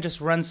 Peter then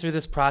just runs through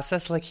this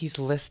process like he's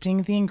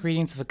listing the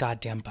ingredients of a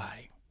goddamn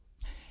pie.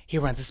 He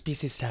runs a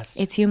species test.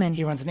 It's human.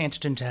 He runs an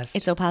antigen test.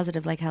 It's O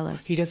positive like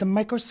Helle's. He does a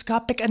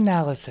microscopic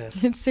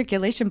analysis. It's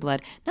circulation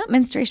blood, not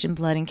menstruation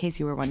blood, in case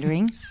you were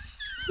wondering.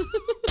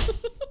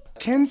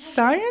 Can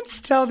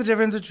science tell the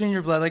difference between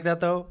your blood like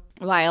that, though?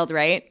 Wild,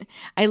 right?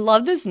 I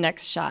love this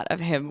next shot of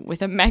him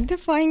with a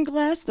magnifying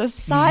glass the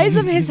size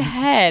of his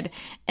head.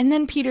 And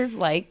then Peter's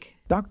like...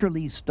 Dr.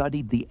 Lee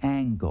studied the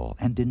angle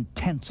and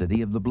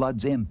intensity of the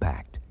blood's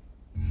impact.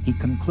 He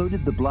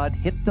concluded the blood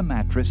hit the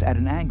mattress at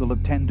an angle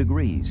of 10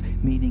 degrees,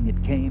 meaning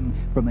it came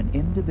from an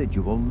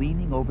individual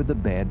leaning over the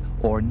bed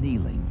or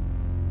kneeling.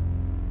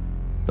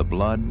 The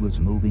blood was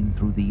moving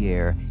through the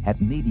air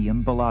at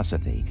medium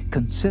velocity,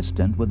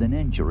 consistent with an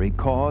injury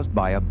caused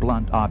by a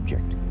blunt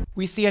object.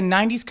 We see a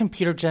 90s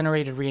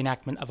computer-generated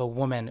reenactment of a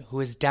woman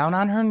who is down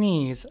on her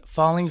knees,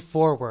 falling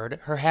forward,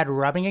 her head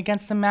rubbing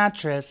against the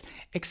mattress,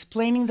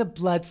 explaining the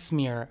blood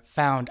smear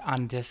found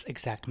on this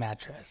exact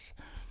mattress.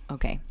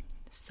 Okay.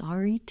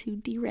 Sorry to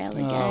derail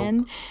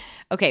again.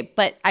 Okay,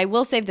 but I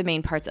will save the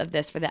main parts of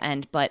this for the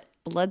end, but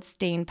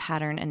bloodstain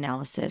pattern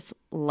analysis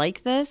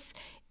like this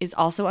is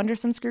also under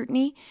some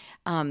scrutiny.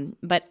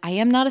 But I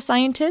am not a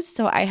scientist,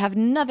 so I have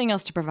nothing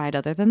else to provide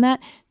other than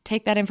that.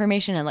 Take that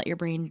information and let your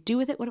brain do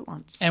with it what it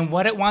wants. And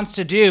what it wants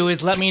to do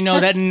is let me know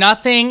that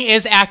nothing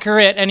is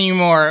accurate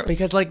anymore.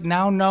 Because,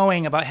 now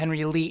knowing about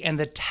Henry Lee and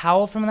the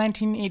towel from the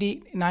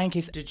 1989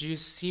 case, did you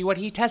see what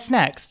he tests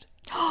next?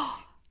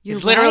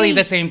 It's literally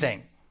the same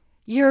thing.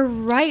 You're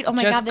right. Oh,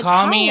 my God, the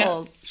call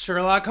towels. Me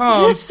Sherlock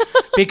Holmes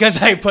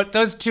because I put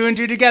those two and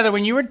two together.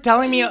 When you were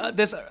telling me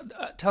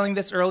telling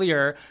this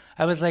earlier,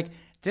 I was like,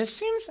 this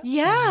seems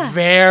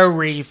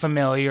very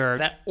familiar.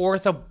 That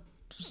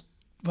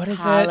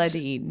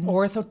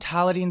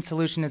orthotolidine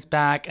solution is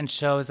back and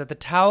shows that the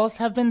towels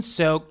have been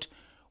soaked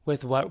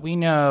with what we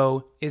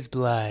know is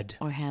blood.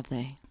 Or have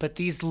they? But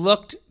these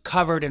looked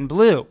covered in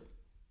blue.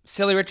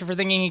 Silly Richard for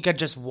thinking he could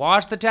just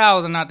wash the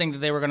towels and not think that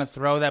they were going to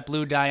throw that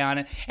blue dye on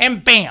it.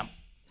 And bam!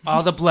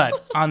 All the blood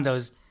on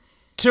those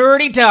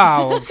dirty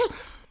towels.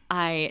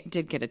 I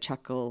did get a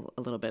chuckle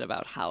a little bit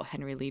about how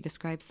Henry Lee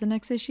describes the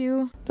next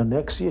issue. The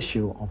next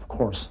issue, of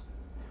course,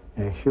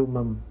 a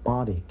human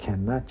body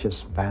cannot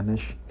just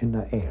vanish in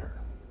the air.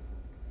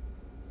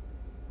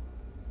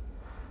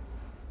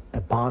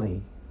 A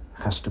body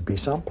has to be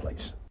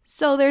someplace.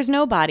 So there's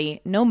no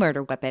body, no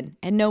murder weapon,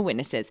 and no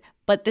witnesses.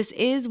 But this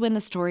is when the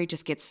story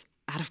just gets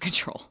out of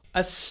control.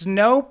 A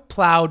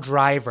snowplow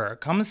driver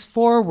comes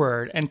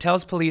forward and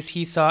tells police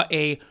he saw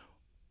a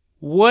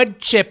wood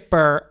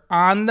chipper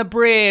on the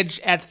bridge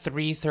at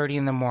 3:30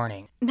 in the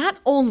morning. Not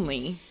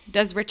only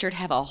does Richard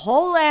have a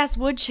whole ass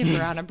wood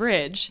chipper on a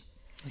bridge,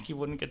 like he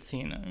wouldn't get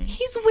seen.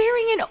 He's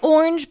wearing an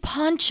orange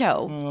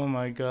poncho. Oh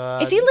my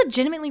God. Is he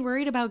legitimately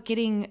worried about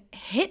getting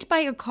hit by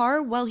a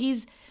car while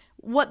he's,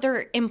 what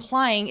they're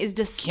implying is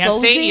disposing?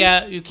 Can't say it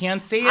yet. You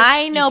can't say it.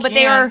 I know, but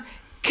they are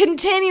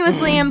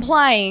continuously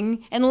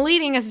implying and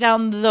leading us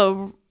down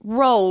the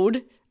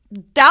road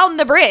down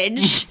the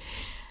bridge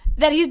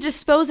that he's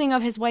disposing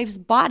of his wife's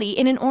body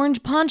in an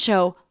orange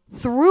poncho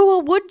through a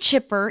wood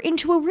chipper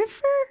into a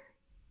river?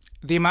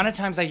 The amount of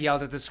times I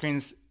yelled at the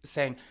screen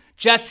saying,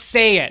 just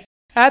say it.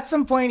 At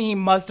some point, he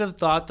must have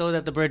thought, though,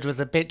 that the bridge was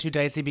a bit too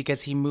dicey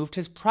because he moved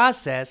his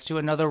process to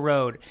another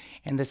road,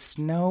 and the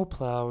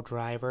snowplow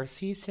driver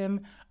sees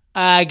him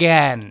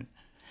again.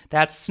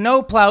 That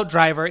snowplow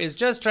driver is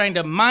just trying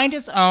to mind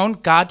his own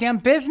goddamn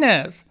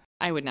business.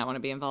 I would not want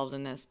to be involved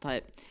in this,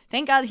 but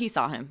thank God he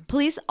saw him.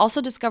 Police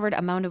also discovered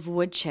a mound of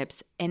wood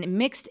chips, and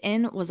mixed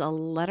in was a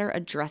letter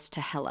addressed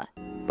to Helle.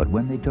 But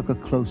when they took a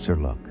closer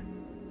look,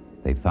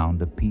 they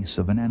found a piece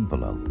of an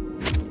envelope.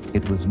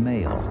 It was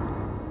mail,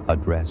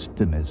 addressed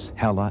to Miss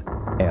Helle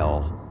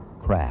L.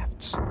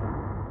 Crafts.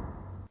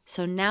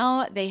 So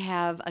now they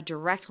have a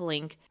direct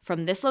link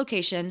from this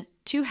location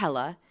to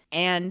Helle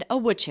and a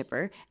wood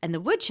chipper, and the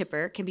wood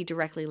chipper can be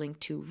directly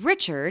linked to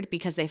Richard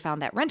because they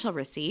found that rental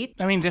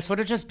receipt. I mean, this would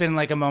have just been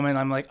like a moment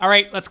I'm like, all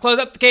right, let's close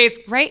up the case.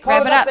 Right,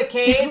 close wrap it up up. the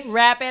case.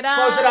 Wrap it up.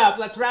 Close it up.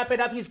 Let's wrap it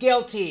up. He's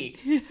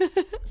guilty.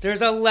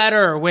 There's a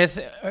letter with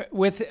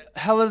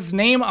Helle's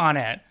name on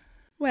it.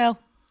 Well,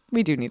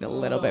 we do need a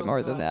little bit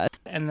more than that.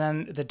 And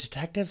then the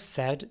detective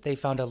said they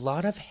found a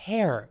lot of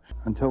hair.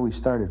 Until we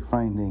started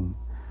finding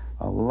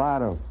a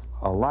lot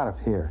of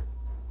hair.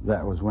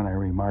 That was when I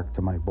remarked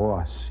to my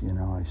boss,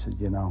 I said,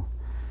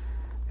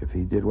 if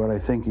he did what I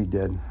think he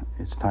did,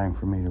 it's time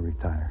for me to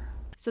retire.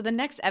 So the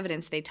next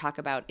evidence they talk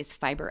about is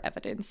fiber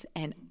evidence,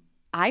 and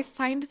I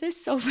find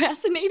this so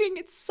fascinating.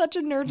 It's such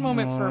a nerd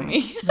moment for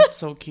me. That's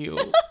so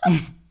cute.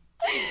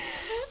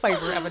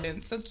 Fiber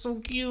evidence. That's so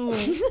cute.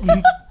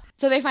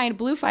 So they find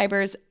blue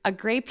fibers, a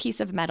gray piece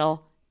of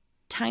metal,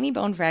 tiny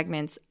bone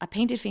fragments, a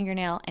painted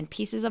fingernail, and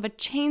pieces of a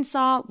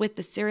chainsaw with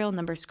the serial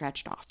number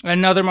scratched off.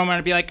 Another moment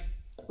I'd be like,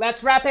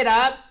 let's wrap it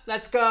up.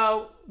 Let's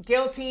go.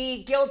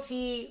 Guilty,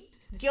 guilty,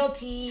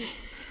 guilty.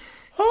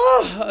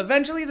 Oh,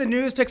 eventually the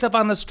news picks up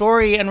on the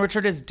story, and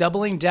Richard is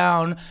doubling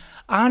down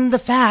on the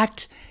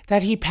fact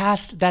that he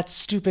passed that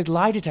stupid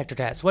lie detector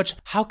test, which,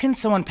 how can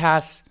someone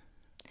pass?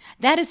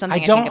 That is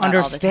something I don't think about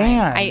understand.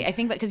 all the time. I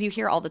think because you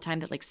hear all the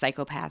time that like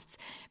psychopaths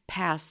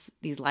pass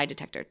these lie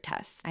detector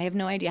tests. I have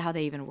no idea how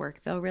they even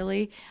work though,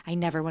 really. I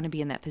never want to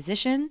be in that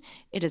position.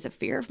 It is a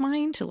fear of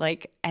mine to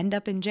like end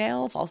up in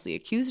jail, falsely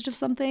accused of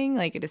something.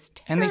 Like it is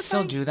terrifying. And they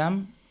still do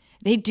them?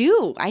 They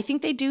do. I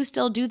think they do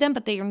still do them,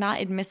 but they are not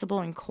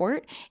admissible in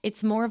court.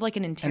 It's more of like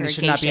an interrogation. And they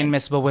should not be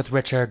admissible with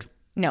Richard.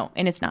 No,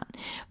 and it's not.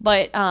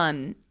 But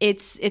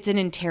it's an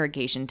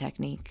interrogation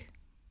technique.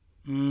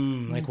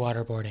 Like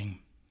waterboarding.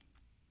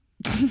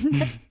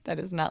 That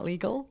is not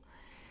legal.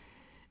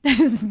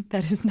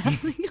 That is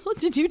not legal.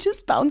 Did you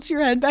just bounce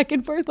your head back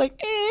and forth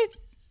like, eh?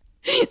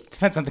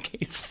 Depends on the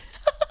case.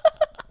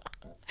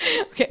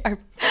 Okay,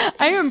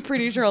 I am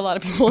pretty sure a lot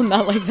of people will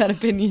not like that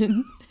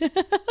opinion.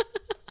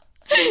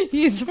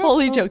 He is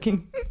fully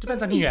joking.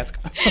 Depends on who you ask.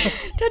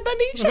 Ted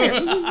Bundy? Sure.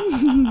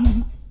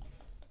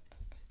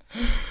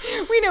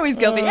 We know he's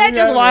guilty.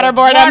 Just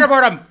waterboard him.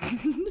 Waterboard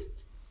him.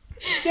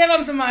 Give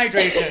him some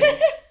hydration.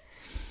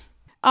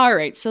 All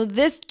right, so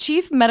this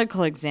chief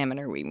medical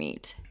examiner we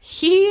meet,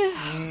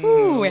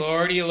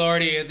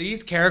 Lordy,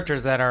 these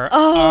characters that are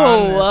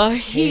on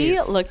this he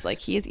case. looks like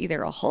he is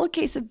either a whole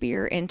case of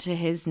beer into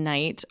his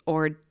night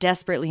or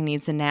desperately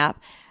needs a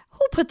nap.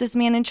 Who put this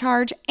man in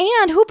charge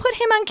and who put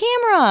him on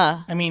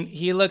camera? I mean,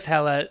 he looks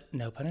hella,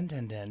 no pun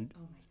intended,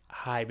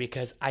 high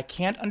because I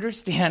can't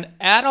understand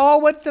at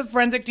all what the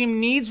forensic team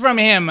needs from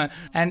him.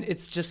 And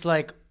it's just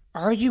like,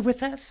 are you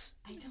with us?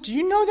 Do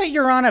you know that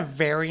you're on a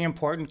very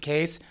important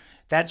case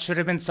that should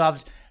have been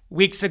solved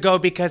weeks ago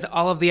because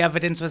all of the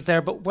evidence was there?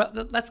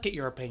 But let's get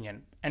your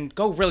opinion and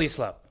go really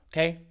slow,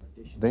 okay?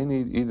 They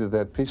need either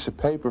that piece of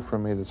paper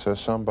from me that says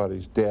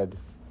somebody's dead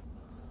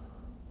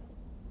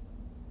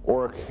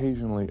or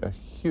occasionally a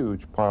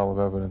huge pile of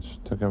evidence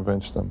to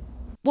convince them.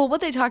 Well, what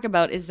they talk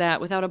about is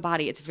that without a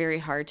body, it's very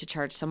hard to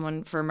charge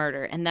someone for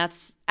murder. And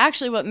that's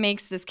actually what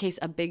makes this case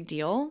a big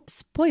deal.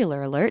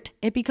 Spoiler alert,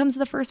 it becomes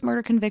the first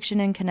murder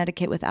conviction in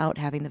Connecticut without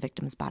having the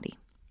victim's body.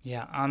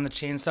 Yeah, on the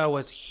chainsaw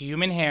was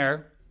human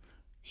hair,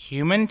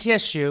 human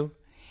tissue,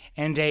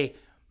 and a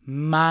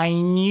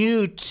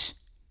minute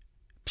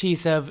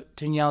piece of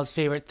Danielle's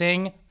favorite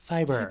thing,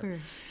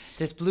 fiber.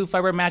 This blue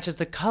fiber matches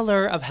the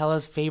color of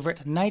Helle's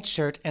favorite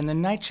nightshirt, and the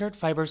nightshirt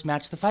fibers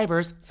match the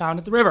fibers found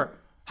at the river.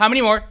 How many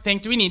more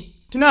things do we need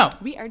to know?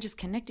 We are just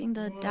connecting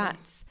the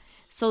dots.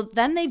 So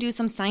then they do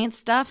some science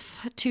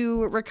stuff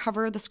to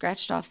recover the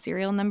scratched off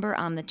serial number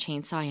on the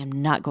chainsaw. I am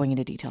not going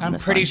into detail on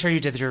this I'm pretty one. sure you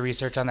did your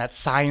research on that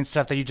science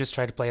stuff that you just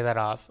tried to play that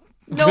off.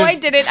 No, I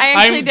didn't. I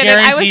actually didn't.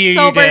 I was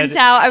so burnt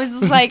out. I was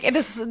just like,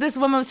 this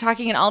woman was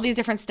talking in all these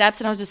different steps,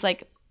 and I was just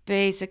like,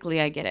 basically,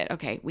 I get it.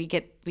 Okay, we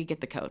get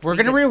the code. We're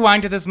going to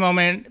rewind to this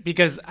moment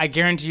because I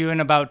guarantee you in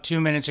about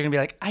 2 minutes, you're going to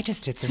be like, I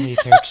just did some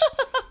research.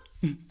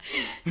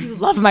 You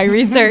love my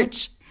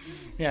research.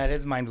 Yeah, it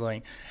is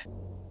mind-blowing.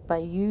 by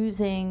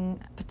using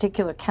a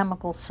particular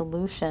chemical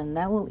solution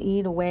that will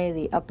eat away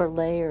the upper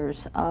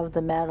layers of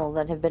the metal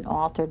that have been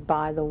altered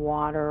by the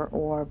water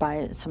or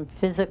by some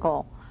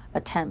physical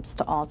attempts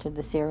to alter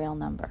the serial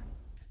number.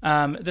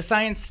 The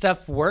science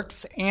stuff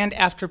works, and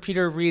after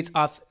Peter reads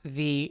off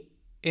the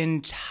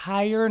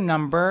entire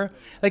number,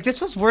 like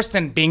this was worse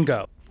than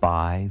bingo.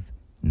 5,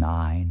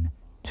 9,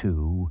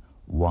 2,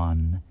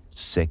 1,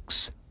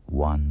 6,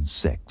 1,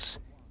 6.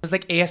 It was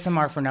like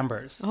ASMR for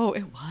numbers. Oh,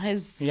 it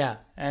was. Yeah,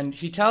 and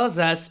he tells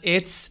us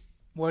it's,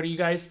 what do you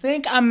guys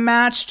think? A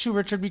match to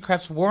Richard B.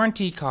 Kreft's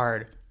warranty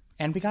card.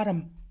 And we got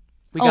him.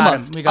 We got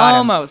him. We got him.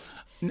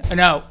 Almost.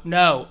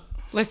 No.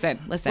 Listen.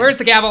 Where's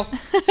the gavel?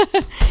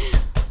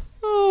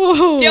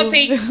 Oh.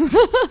 Guilty.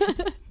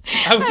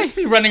 I would just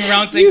be running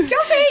around saying,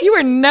 guilty. You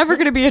are never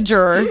going to be a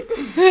juror.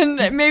 And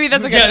maybe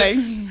that's a good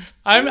thing.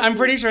 I'm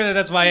pretty sure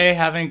that's why I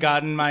haven't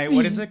gotten my,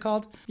 what is it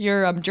called?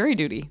 Your jury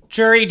duty.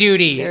 Jury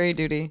duty. Jury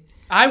duty.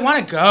 I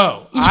want to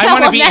go. Yeah, I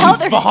want to be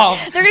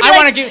involved. They're gonna be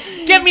I want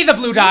to give me the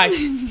blue die.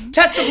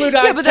 Test the blue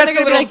die. Yeah, but then they're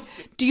going to be like,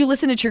 do you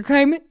listen to true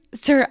crime?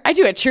 Sir, I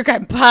do a true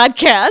crime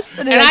podcast.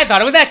 And I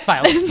thought it was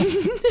X-Files.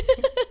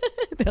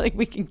 They're like,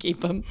 we can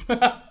keep him.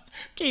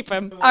 Keep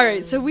him. All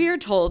right, so we are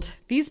told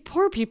these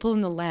poor people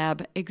in the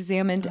lab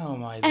examined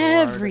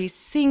every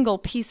single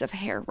piece of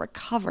hair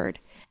recovered,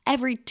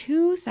 every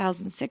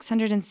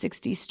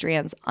 2,660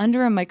 strands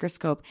under a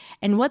microscope.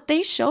 And what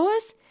they show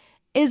us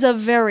is a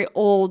very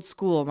old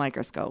school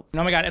microscope.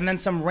 Oh my God. And then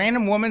some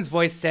random woman's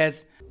voice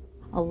says,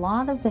 A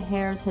lot of the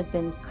hairs had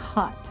been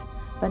cut,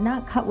 but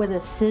not cut with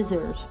a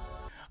scissors.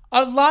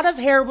 A lot of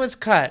hair was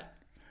cut,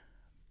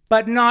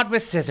 but not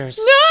with scissors.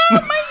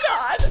 No, my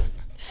God.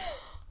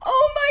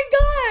 Oh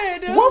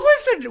my God.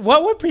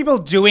 What were people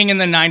doing in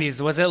the 90s?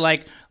 Was it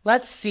like,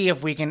 let's see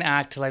if we can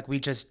act like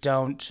we just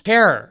don't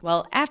care?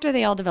 Well, after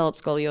they all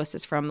developed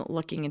scoliosis from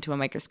looking into a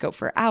microscope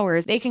for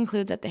hours, they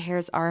conclude that the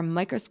hairs are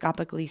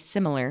microscopically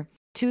similar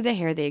to the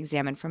hair they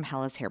examined from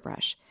Helle's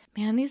hairbrush.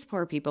 Man, these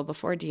poor people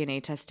before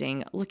DNA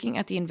testing, looking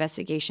at the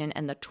investigation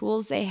and the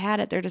tools they had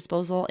at their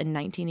disposal in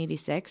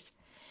 1986.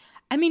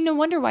 I mean, no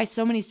wonder why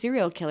so many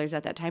serial killers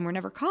at that time were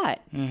never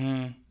caught.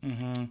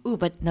 Ooh,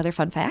 but another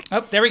fun fact.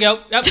 Oh, there we go.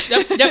 Yep.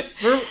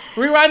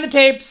 Rewind the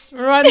tapes.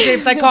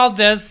 I called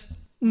this.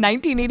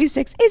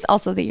 1986 is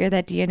also the year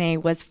that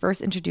DNA was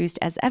first introduced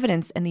as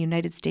evidence in the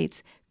United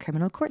States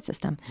criminal court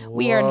system. Whoa.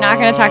 We are not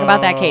going to talk about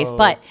that case,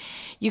 but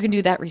you can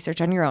do that research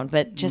on your own.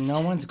 But just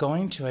no one's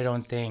going to, I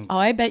don't think. Oh,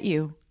 I bet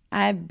you.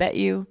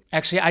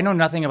 Actually, I know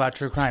nothing about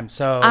true crime,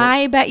 so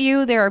I bet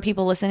you there are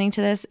people listening to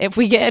this, if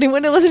we get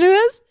anyone to listen to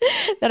this,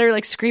 that are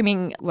like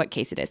screaming what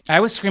case it is. I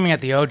was screaming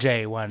at the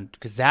OJ one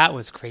because that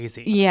was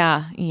crazy.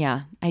 Yeah.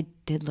 I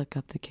did look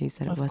up the case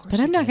that it was, but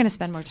I'm not going to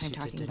spend more time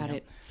talking about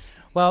it.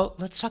 Well,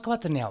 let's talk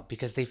about the nail,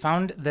 because they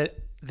found the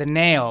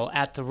nail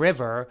at the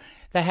river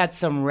that had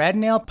some red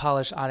nail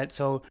polish on it.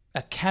 So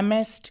a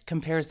chemist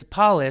compares the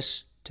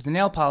polish to the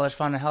nail polish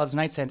found in Helle's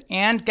nightstand.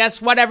 And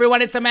guess what,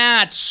 everyone? It's a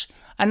match.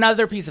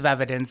 Another piece of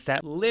evidence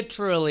that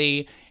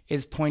literally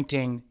is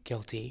pointing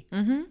guilty.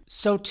 Mm-hmm.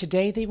 So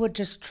today they would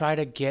just try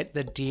to get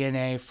the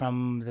DNA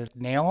from the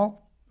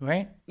nail,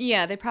 right?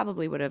 Yeah, they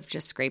probably would have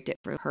just scraped it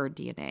for her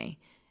DNA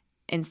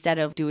instead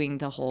of doing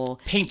the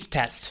whole paint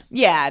test.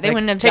 Yeah, they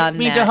wouldn't have done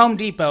that. Take me to Home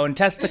Depot and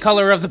test the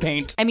color of the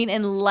paint. I mean,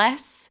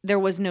 unless there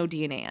was no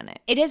DNA on it.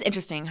 It is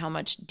interesting how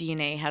much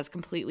DNA has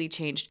completely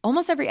changed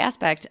almost every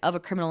aspect of a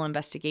criminal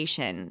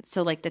investigation.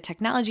 So like the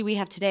technology we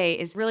have today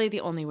is really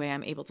the only way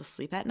I'm able to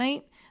sleep at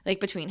night.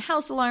 Like between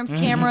house alarms,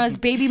 cameras,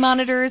 baby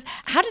monitors.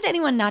 How did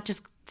anyone not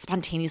just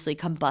spontaneously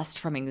combust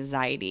from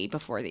anxiety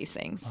before these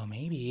things? Well,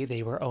 maybe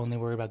they were only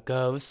worried about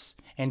ghosts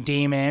and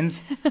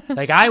demons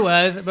like I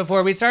was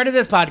before we started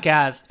this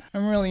podcast.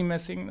 I'm really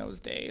missing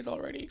those days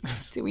already.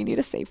 Do we need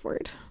a safe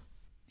word?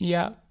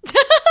 Yeah.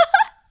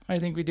 I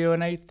think we do,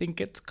 and I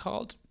think it's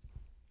called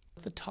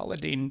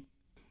orthotolidine.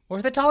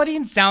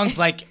 Orthotolidine sounds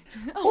like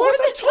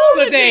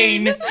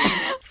orthotolidine.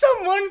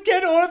 Someone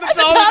get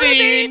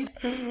orthotolidine.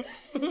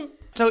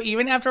 So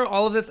even after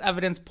all of this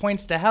evidence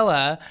points to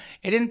Helle,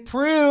 it didn't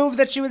prove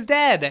that she was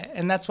dead.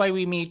 And that's why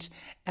we meet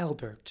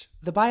Albert,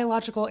 the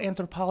biological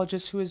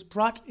anthropologist who is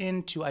brought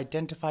in to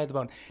identify the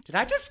bone. Did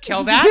I just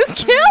kill that? You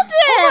killed it!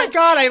 Oh my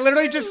God, I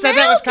literally just said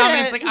that with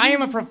confidence. Like, I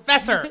am a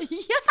professor.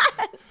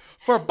 Yes!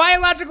 For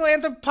biological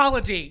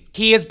anthropology.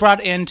 He is brought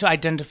in to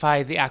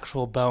identify the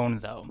actual bone,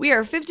 though. We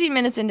are 15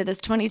 minutes into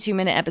this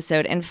 22-minute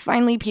episode, and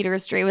finally Peter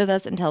is straight with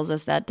us and tells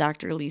us that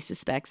Dr. Lee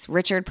suspects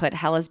Richard put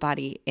Helle's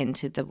body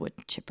into the wood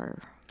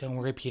chipper. Don't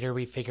worry, Peter.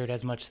 We figured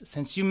as much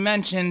since you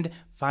mentioned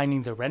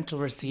finding the rental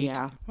receipt.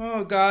 Yeah.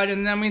 Oh, God.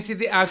 And then we see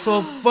the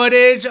actual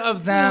footage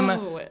of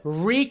them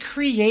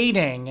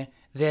recreating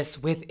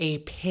this with a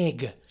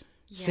pig.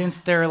 Yeah. Since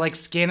their like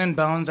skin and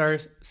bones are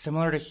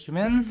similar to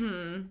humans.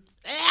 Mm-hmm.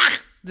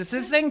 This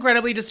is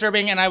incredibly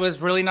disturbing, and I was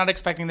really not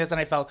expecting this,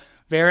 and I felt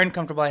very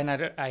uncomfortable, and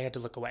I had to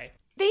look away.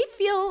 They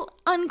feel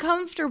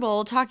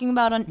uncomfortable talking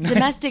about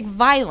domestic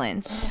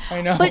violence.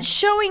 I know. But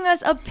showing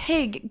us a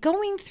pig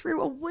going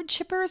through a wood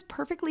chipper is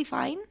perfectly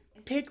fine.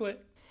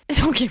 Piglet.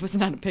 Okay, it was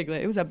not a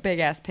piglet. It was a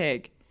big-ass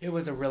pig. It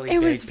was a really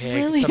It big was pig.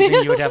 really-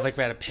 Something you would have like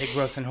at a pig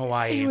roast in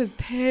Hawaii. It was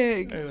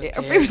pig. It was It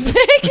pig. was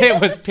pig.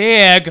 It was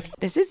pig.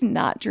 This is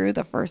not Drew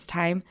the first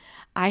time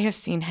I have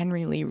seen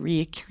Henry Lee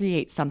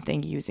recreate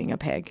something using a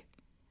pig.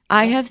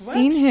 I have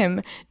seen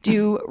him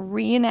do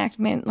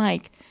reenactment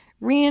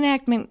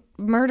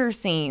murder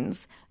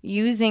scenes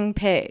using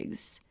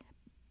pigs.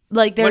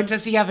 Like What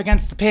does he have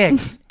against the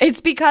pigs? It's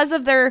because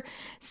of their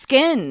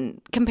skin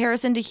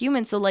comparison to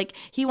humans. So like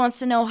he wants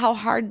to know how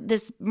hard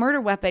this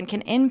murder weapon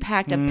can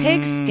impact a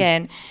pig's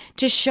skin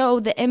to show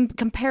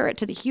compare it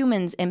to the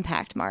human's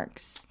impact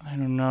marks. I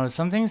don't know.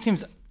 Something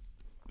seems...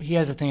 He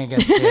has a thing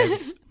against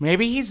pigs.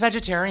 Maybe he's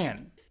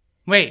vegetarian.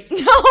 Wait.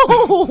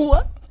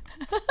 No!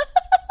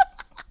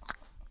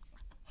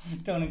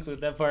 Don't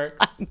include that part.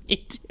 I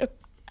need to.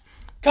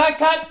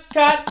 Cut.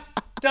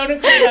 Don't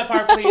include that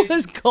part, please. It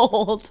was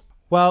cold.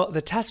 Well,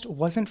 the test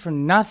wasn't for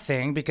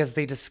nothing because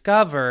they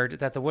discovered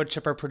that the wood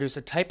chipper produced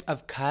a type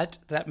of cut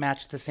that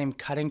matched the same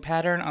cutting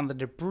pattern on the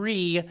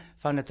debris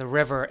found at the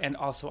river and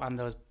also on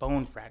those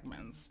bone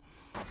fragments.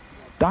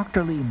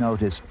 Dr. Lee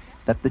noticed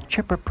that the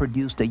chipper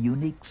produced a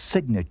unique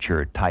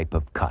signature type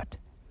of cut,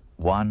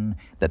 one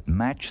that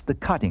matched the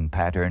cutting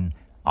pattern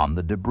on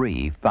the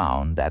debris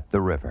found at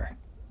the river.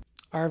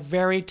 Our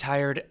very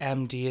tired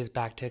MD is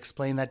back to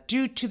explain that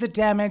due to the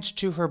damage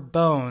to her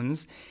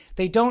bones,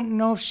 they don't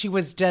know if she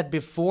was dead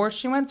before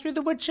she went through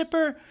the wood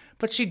chipper,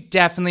 but she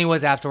definitely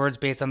was afterwards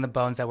based on the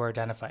bones that were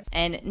identified.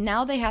 And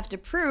now they have to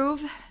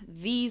prove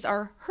these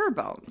are her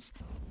bones.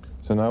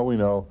 So now we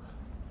know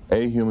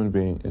a human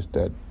being is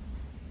dead.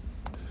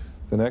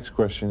 The next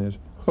question is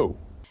who?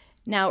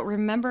 Now,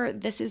 remember,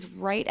 this is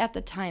right at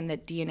the time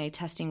that DNA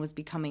testing was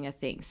becoming a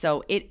thing,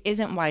 so it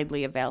isn't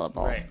widely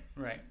available.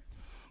 Right.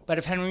 But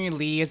if Henry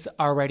Lee is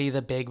already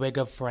the bigwig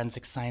of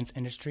forensic science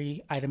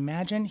industry, I'd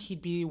imagine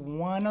he'd be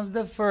one of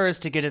the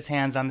first to get his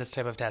hands on this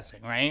type of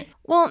testing, right?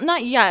 Well,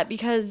 not yet,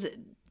 because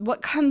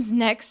what comes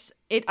next,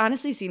 it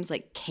honestly seems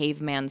like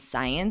caveman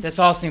science. This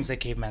all seems like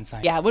caveman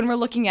science. Yeah, when we're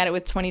looking at it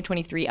with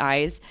 2023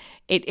 eyes,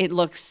 it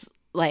looks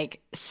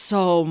like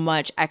so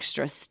much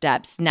extra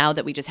steps now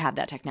that we just have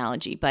that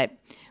technology. But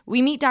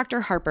we meet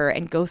Dr. Harper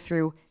and go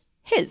through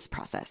his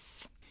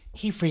process.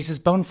 He freezes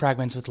bone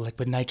fragments with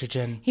liquid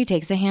nitrogen. He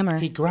takes a hammer.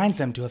 He grinds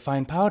them to a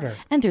fine powder.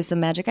 And through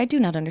some magic I do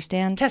not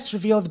understand, Tests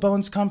reveal the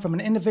bones come from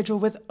an individual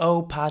with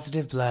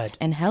O-positive blood.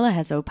 and Helle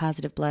has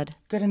O-positive blood.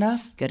 Good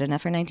enough? Good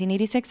enough for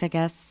 1986, I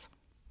guess.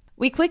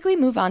 We quickly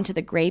move on to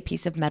the gray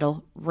piece of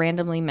metal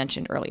randomly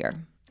mentioned earlier.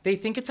 They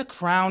think it's a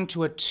crown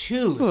to a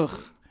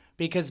tooth.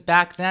 Because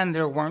back then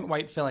there weren't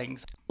white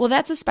fillings. Well,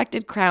 that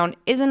suspected crown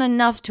isn't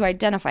enough to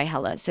identify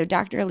Helle, so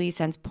Dr. Lee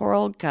sends poor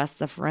old Gus,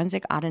 the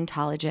forensic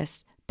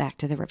odontologist, back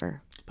to the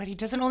river. But he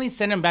doesn't only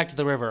send him back to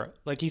the river.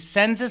 Like, he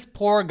sends this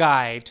poor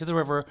guy to the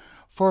river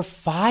for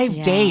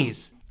 5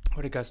 days.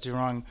 What did Gus do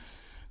wrong?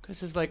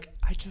 Gus is like,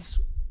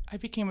 I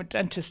became a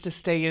dentist to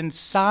stay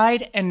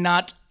inside and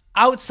not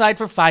outside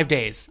for 5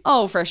 days.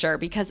 Oh, for sure,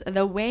 because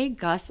the way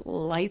Gus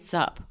lights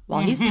up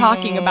while he's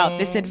talking about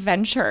this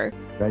adventure.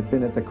 I'd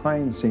been at the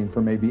crime scene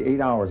for maybe 8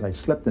 hours. I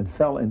slipped and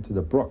fell into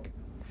the brook.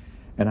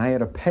 And I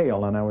had a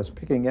pail, and I was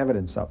picking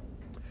evidence up.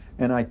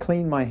 And I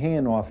cleaned my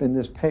hand off in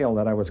this pail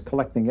that I was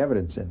collecting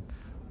evidence in.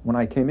 When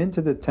I came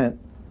into the tent,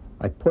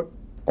 I put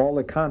all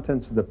the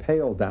contents of the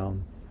pail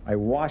down. I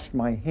washed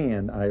my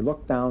hand, and I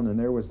looked down, and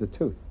there was the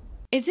tooth.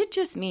 Is it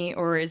just me,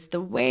 or is the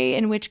way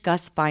in which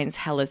Gus finds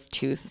Helle's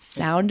tooth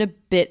sound a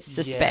bit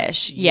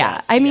suspicious?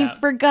 Yes, I mean,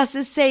 for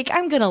Gus's sake,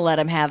 I'm going to let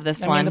him have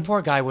this one. I mean, the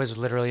poor guy was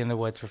literally in the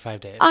woods for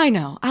 5 days. I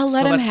know. I'll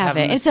let him have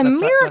it. It's a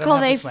miracle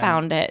they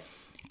found it.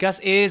 Gus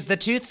is the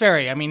tooth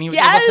fairy. I mean, he was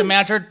able to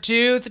match her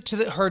tooth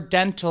to her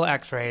dental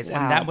x-rays,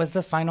 and that was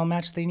the final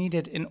match they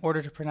needed in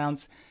order to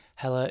pronounce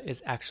Helle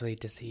is actually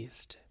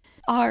deceased.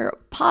 Our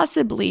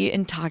possibly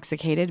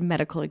intoxicated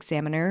medical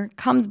examiner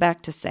comes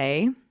back to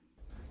say...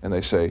 And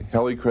they say,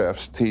 Helle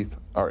Craft's teeth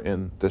are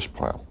in this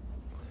pile.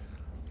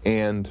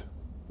 And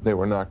they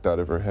were knocked out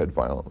of her head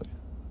violently.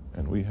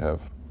 And we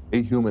have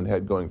a human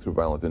head going through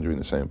violent injury in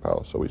the same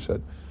pile. So we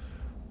said,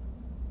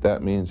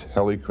 that means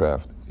Helle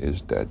Craft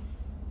is dead.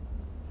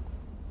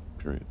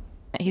 Period.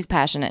 He's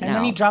passionate now. And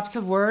then he drops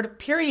the word,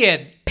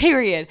 period.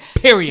 Period.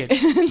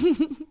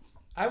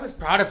 I was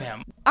proud of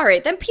him. All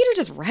right, then Peter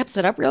just wraps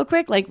it up real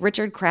quick. Like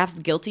Richard Kraft's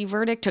guilty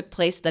verdict took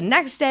place the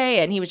next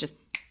day, and he was just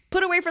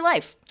put away for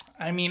life.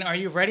 I mean, are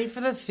you ready for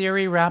the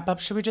theory wrap-up?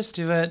 Should we just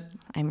do it?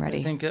 I'm ready.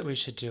 I think that we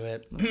should do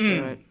it. Let's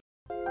do it.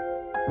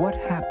 What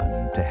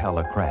happened to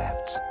Helle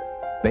Crafts?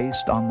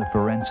 Based on the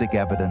forensic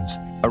evidence,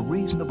 a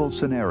reasonable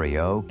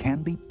scenario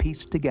can be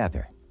pieced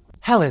together.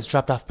 Helle is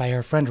dropped off by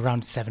her friend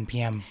around 7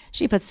 p.m.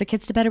 She puts the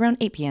kids to bed around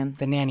 8 p.m.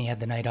 The nanny had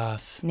the night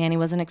off. Nanny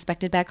wasn't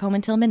expected back home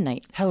until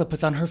midnight. Helle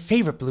puts on her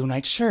favorite blue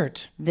night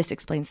shirt. This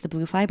explains the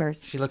blue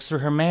fibers. She looks through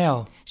her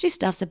mail. She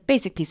stuffs a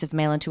basic piece of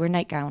mail into her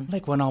nightgown.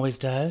 Like one always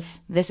does.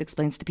 This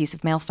explains the piece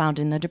of mail found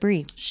in the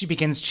debris. She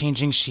begins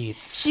changing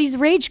sheets. She's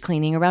rage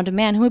cleaning around a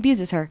man who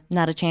abuses her.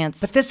 Not a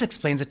chance. But this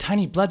explains a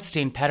tiny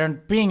bloodstain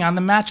pattern being on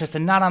the mattress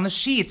and not on the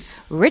sheets.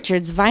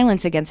 Richard's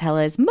violence against Helle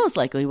is most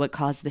likely what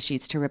caused the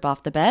sheets to rip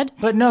off the bed.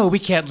 But no, we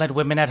can't let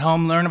women at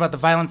home learn about the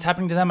violence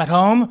happening to them at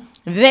home.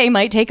 They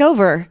might take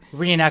over.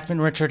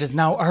 Reenactment Richard is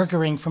now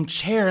arguing from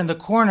chair in the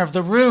corner of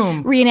the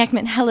room.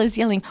 Reenactment Helle is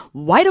yelling,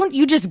 why don't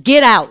you just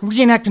get out?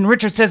 Reenactment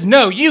Richard says,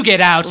 no, you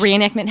get out.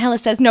 Reenactment Helle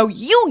says, no,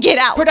 you get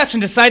out. Production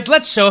decides,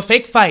 let's show a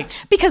fake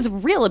fight. Because a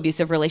real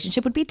abusive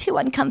relationship would be too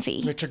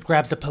uncomfy. Richard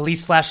grabs a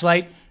police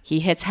flashlight. He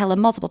hits Helle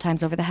multiple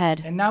times over the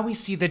head. And now we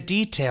see the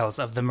details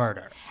of the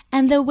murder.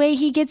 And the way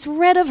he gets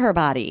rid of her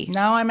body.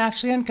 Now I'm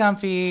actually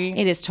uncomfy.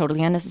 It is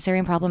totally unnecessary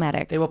and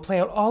problematic. They will play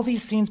out all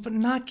these scenes but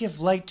not give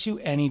light to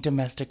any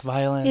domestic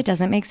violence. It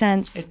doesn't make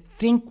sense. I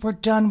think we're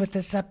done with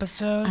this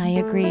episode. I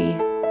agree.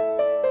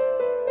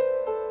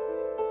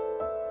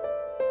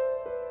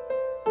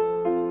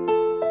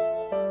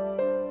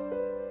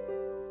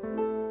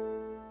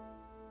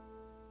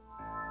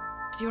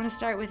 Do you want to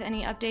start with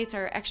any updates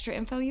or extra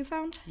info you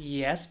found?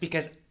 Yes,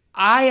 because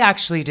I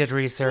actually did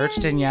research,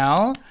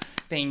 Danielle.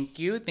 Thank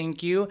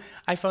you.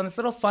 I found this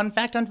little fun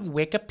fact on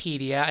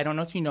Wikipedia. I don't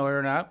know if you know it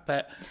or not,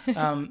 but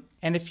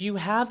and if you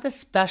have the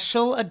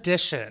special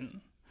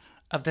edition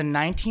of the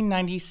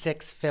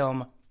 1996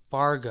 film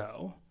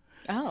Fargo,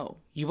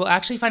 you will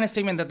actually find a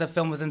statement that the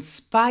film was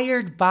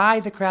inspired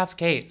by the Crafts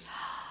case.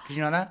 Did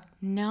you know that?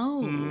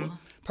 No. Mm-hmm.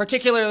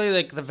 Particularly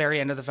like the very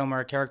end of the film where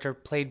a character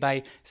played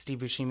by Steve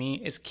Buscemi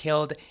is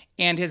killed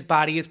and his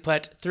body is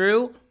put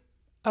through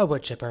a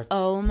wood chipper.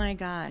 Oh my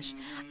gosh.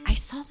 I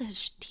saw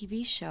this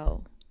TV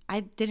show. I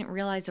didn't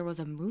realize there was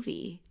a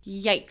movie.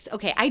 Yikes.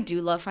 Okay, I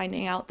do love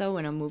finding out though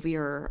when a movie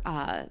or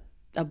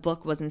a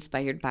book was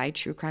inspired by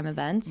true crime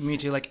events. Me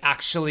too, like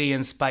actually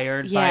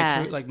inspired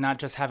by true, like not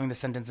just having the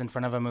sentence in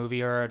front of a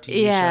movie or a TV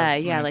show.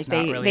 Yeah, like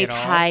they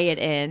tie it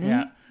in.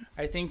 Yeah.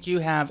 I think you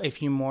have a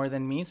few more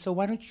than me, so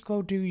why don't you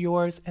go do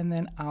yours and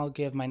then I'll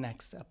give my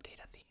next update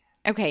at the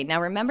end. Okay,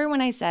 now remember when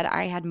I said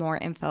I had more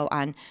info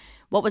on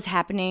what was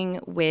happening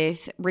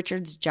with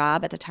Richard's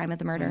job at the time of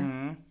the murder?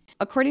 Mm-hmm.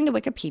 According to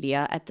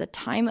Wikipedia, at the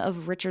time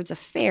of Richard's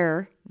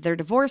affair, their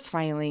divorce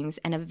filings,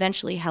 and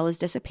eventually Helle's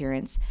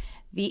disappearance,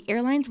 the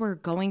airlines were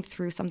going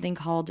through something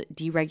called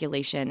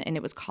deregulation, and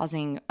it was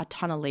causing a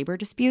ton of labor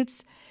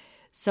disputes.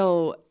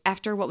 So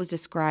after what was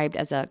described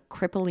as a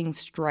crippling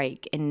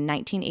strike in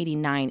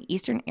 1989,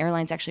 Eastern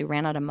Airlines actually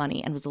ran out of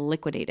money and was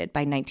liquidated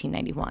by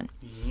 1991.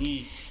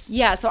 Yeet.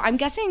 Yeah, so I'm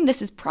guessing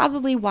this is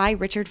probably why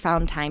Richard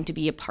found time to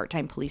be a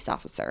part-time police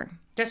officer.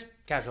 Just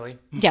casually.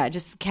 Yeah,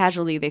 just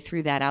casually they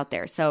threw that out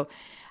there. So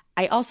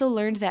I also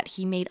learned that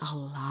he made a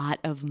lot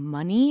of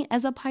money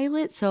as a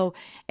pilot. So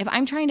if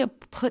I'm trying to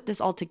put this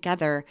all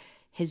together,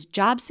 his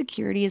job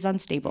security is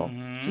unstable.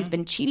 Mm-hmm. He's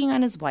been cheating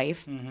on his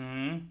wife.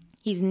 Mm-hmm.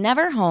 He's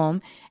never home,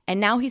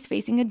 and now he's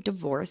facing a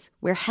divorce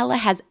where Helle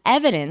has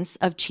evidence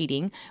of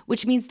cheating,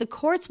 which means the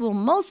courts will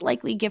most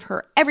likely give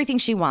her everything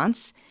she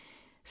wants.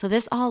 So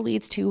this all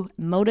leads to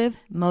motive.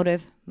 I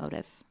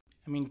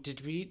mean,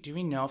 do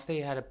we know if they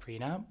had a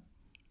prenup?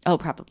 Oh,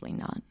 probably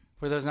not.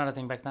 Were those not a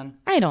thing back then?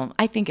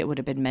 I think it would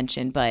have been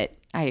mentioned, but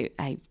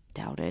I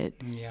doubt it.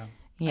 Yeah.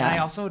 And I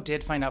also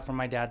did find out from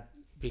my dad,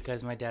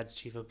 because my dad's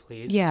chief of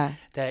police,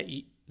 that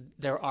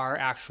there are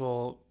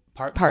actual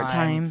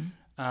part-time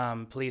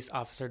police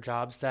officer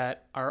jobs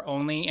that are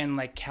only in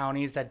like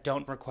counties that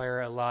don't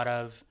require a lot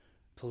of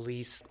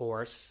police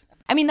force.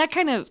 I mean, that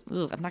kind of,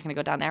 I'm not going to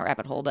go down that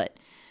rabbit hole, but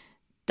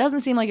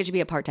doesn't seem like it should be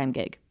a part-time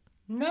gig.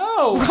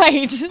 No.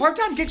 Right.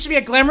 Part-time gig should be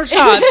at Glamour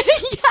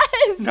Shots.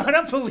 Yes. Not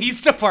a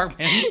police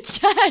department.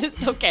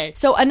 Yes. Okay.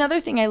 So another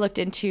thing I looked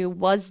into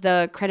was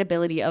the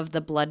credibility of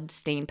the blood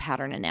stain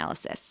pattern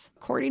analysis.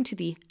 According to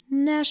the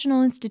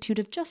National Institute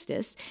of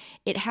Justice,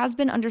 it has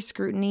been under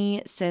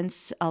scrutiny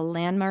since a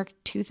landmark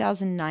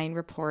 2009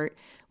 report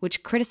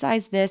which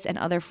criticized this and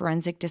other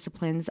forensic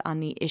disciplines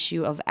on the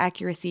issue of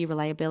accuracy,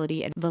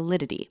 reliability, and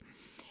validity.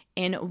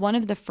 In one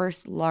of the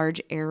first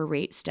large error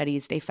rate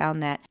studies, they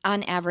found that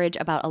on average,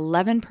 about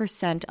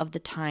 11% of the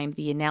time,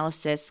 the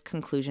analysis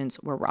conclusions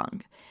were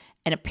wrong.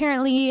 And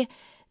apparently,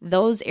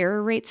 those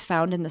error rates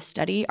found in the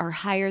study are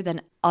higher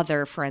than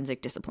other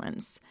forensic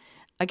disciplines.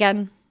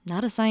 Again,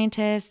 not a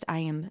scientist. I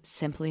am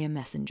simply a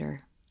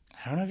messenger.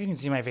 I don't know if you can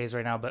see my face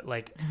right now, but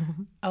like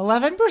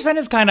 11%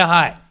 is kind of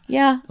high.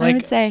 Yeah, like, I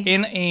would say.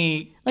 In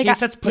a case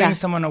that's putting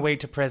someone away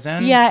to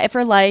prison. Yeah,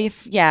 for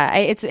life. Yeah,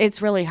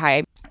 it's really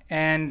high.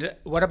 And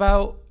what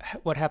about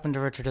what happened to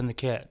Richard and the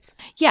kids?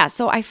 Yeah,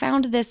 so I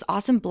found this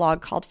awesome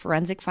blog called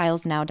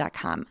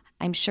forensicfilesnow.com.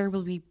 I'm sure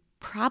we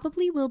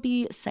probably will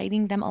be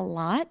citing them a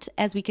lot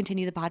as we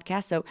continue the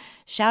podcast. So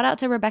shout out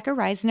to Rebecca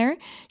Reisner.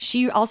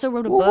 She also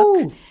wrote a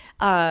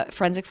book,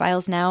 Forensic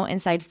Files Now,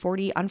 Inside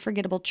 40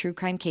 Unforgettable True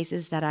Crime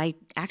Cases that I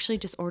actually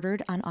just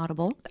ordered on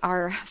Audible.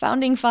 Our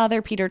founding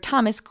father, Peter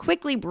Thomas,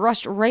 quickly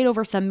brushed right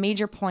over some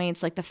major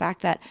points, like the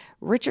fact that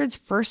Richard's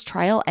first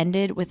trial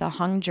ended with a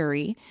hung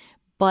jury,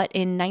 but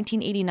in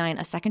 1989,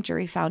 a second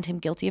jury found him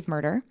guilty of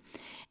murder.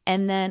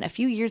 And then a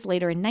few years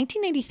later, in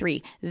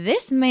 1993,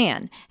 this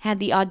man had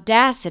the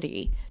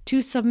audacity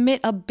to submit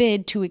a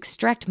bid to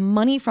extract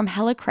money from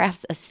Helle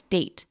Craft's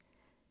estate.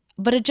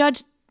 But a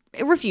judge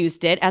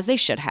refused it, as they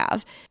should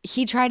have.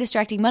 He tried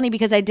extracting money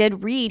because I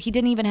did read he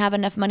didn't even have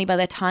enough money by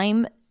the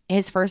time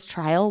his first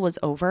trial was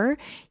over,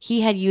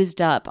 he had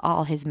used up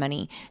all his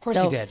money. Of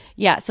course he did.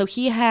 Yeah, so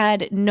he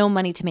had no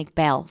money to make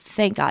bail,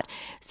 thank God.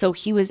 So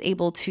he was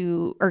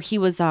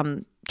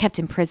kept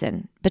in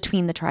prison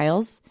between the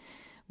trials,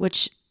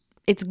 which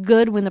it's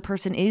good when the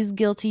person is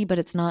guilty, but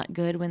it's not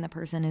good when the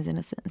person is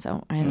innocent.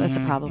 So that's a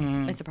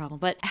problem. It's a problem.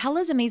 But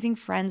Helle's amazing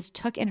friends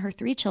took in her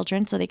 3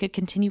 children so they could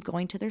continue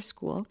going to their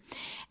school.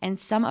 And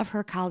some of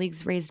her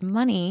colleagues raised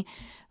money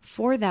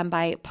for them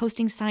by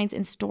posting signs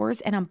in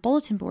stores and on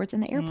bulletin boards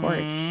in the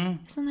airports.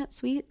 Isn't that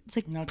sweet? It's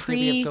like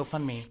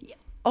GoFundMe.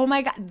 Oh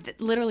my God.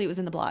 Literally, it was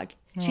in the blog.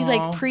 She's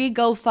like,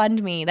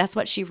 pre-GoFundMe. That's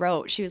what she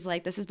wrote. She was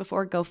like, this is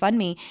before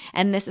GoFundMe,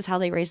 and this is how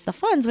they raised the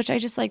funds, which I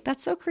just like,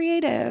 that's so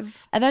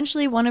creative.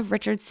 Eventually, one of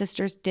Richard's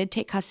sisters did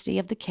take custody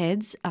of the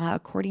kids.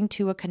 According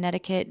to a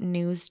Connecticut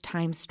News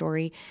Times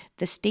story,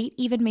 the state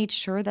even made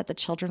sure that the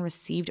children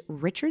received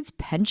Richard's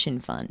pension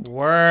fund.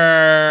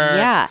 Word.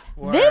 Yeah.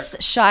 This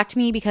shocked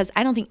me because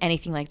I don't think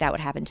anything like that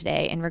would happen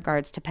today in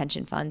regards to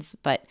pension funds,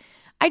 but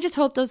I just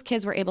hope those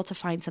kids were able to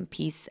find some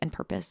peace and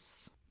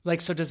purpose. Like,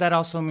 so does that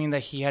also mean that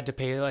he had to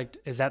pay, like,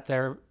 is that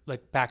their,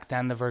 like, back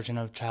then the version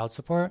of child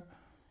support?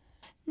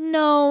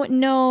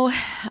 No.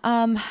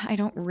 I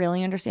don't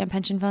really understand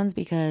pension funds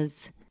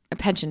because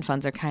pension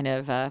funds are kind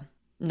of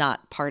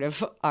not part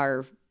of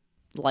our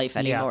life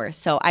anymore. Yeah.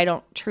 So I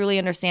don't truly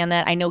understand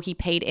that. I know he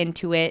paid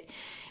into it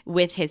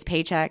with his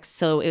paychecks.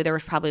 So there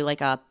was probably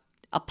like a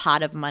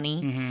pot of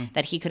money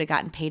that he could have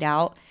gotten paid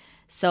out.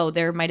 So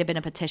there might have been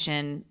a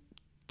petition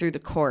through the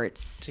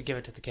courts to give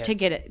it to the kids, to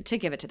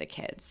give it to the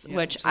kids, yeah,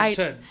 which they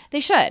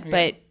should, yeah.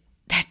 But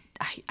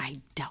I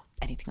doubt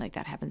anything like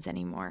that happens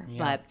anymore.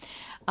 Yeah.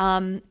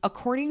 But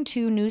according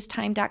to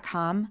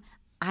newstime.com,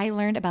 I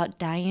learned about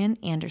Diane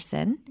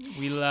Anderson.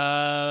 We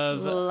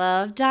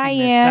love Diane.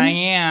 Miss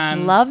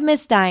Diane. Love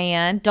Miss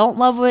Diane. Don't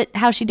love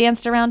how she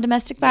danced around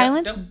domestic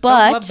violence, don't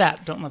love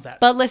that. Don't love that.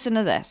 But listen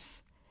to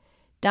this.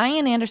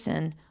 Diane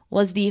Anderson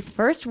was the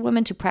first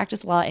woman to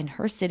practice law in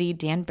her city,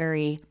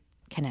 Danbury,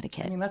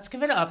 Connecticut. I mean, let's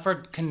give it up for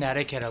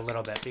Connecticut a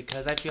little bit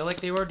because I feel like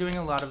they were doing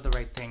a lot of the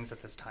right things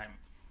at this time.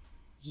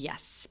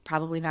 Yes,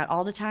 probably not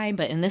all the time,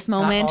 but in this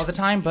moment. Not all the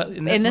time, but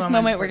in this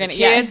moment we're going to.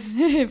 Kids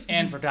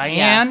and for Diane.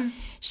 Yeah.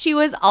 She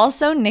was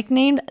also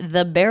nicknamed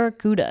the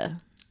Barracuda.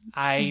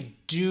 I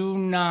do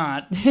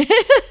not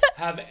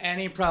have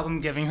any problem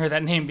giving her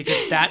that name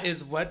because that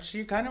is what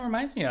she kind of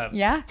reminds me of.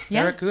 Yeah.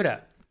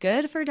 Barracuda.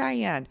 Good for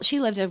Diane. She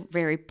lived a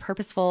very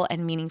purposeful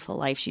and meaningful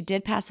life. She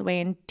did pass away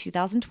in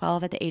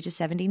 2012 at the age of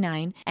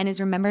 79 and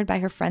is remembered by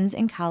her friends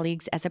and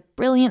colleagues as a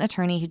brilliant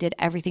attorney who did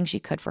everything she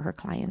could for her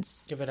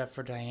clients. Give it up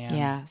for Diane.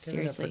 Yeah,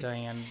 seriously. Give it up for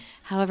Diane.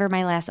 However,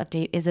 my last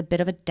update is a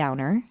bit of a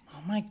downer.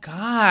 Oh my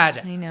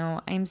God. I know.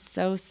 I'm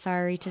so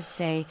sorry to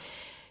say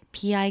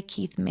P.I.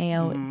 Keith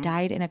Mayo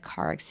died in a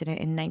car accident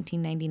in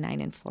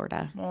 1999 in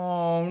Florida.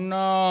 Oh,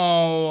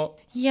 no.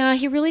 Yeah,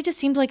 he really just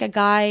seemed like a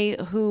guy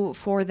who,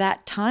 for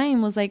that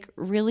time, was like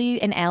really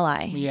an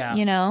ally. Yeah.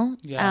 You know?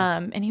 Yeah.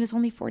 And he was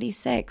only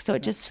 46. So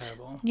it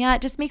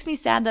it just makes me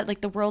sad that like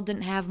the world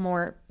didn't have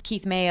more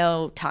Keith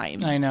Mayo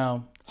time. I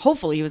know.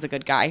 Hopefully he was a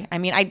good guy. I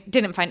mean, I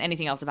didn't find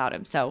anything else about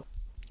him. So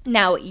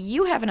now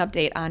you have an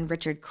update on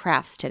Richard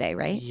Crafts today,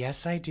 right?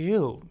 Yes, I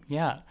do.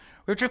 Yeah.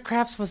 Richard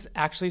Crafts was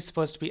actually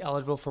supposed to be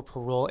eligible for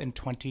parole in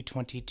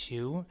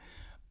 2022,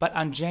 but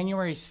on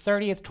January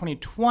 30th,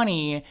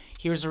 2020,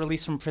 he was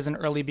released from prison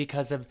early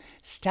because of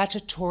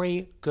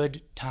statutory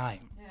good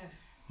time,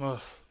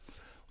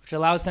 which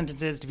allows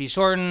sentences to be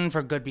shortened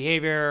for good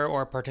behavior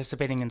or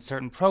participating in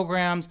certain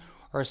programs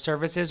or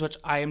services, which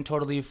I am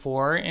totally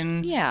for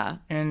in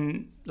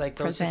like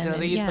those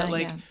facilities, but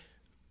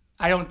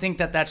I don't think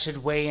that should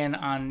weigh in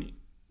on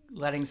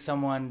letting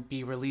someone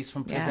be released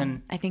from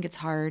prison. I think it's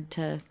hard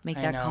to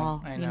make that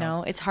call. You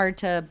know, it's hard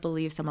to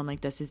believe someone like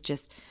this is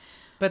just.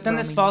 But then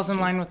this falls in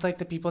line with like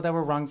the people that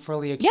were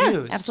wrongfully accused.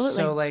 Yeah, absolutely.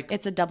 So like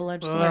it's a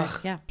double-edged sword.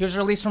 Yeah. He was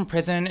released from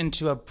prison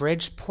into a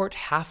Bridgeport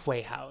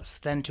halfway house,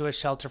 then to a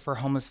shelter for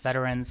homeless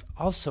veterans,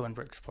 also in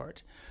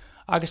Bridgeport.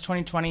 August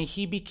 2020,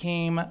 he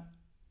became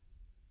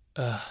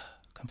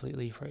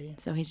completely free.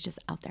 So he's just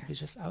out there. He's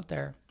just out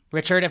there.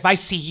 Richard, if I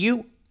see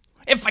you.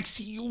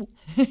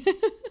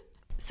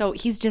 So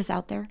he's just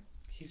out there?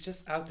 He's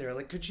just out there.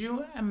 Like, could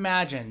you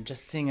imagine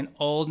just seeing an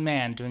old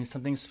man doing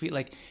something sweet,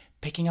 like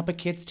picking up a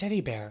kid's teddy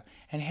bear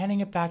and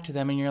handing it back to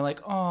them, and you're like,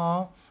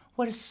 oh,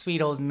 what a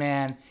sweet old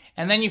man.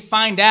 And then you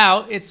find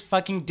out it's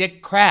fucking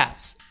Dick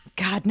Crafts.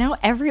 God, now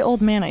every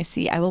old man I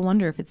see, I will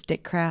wonder if it's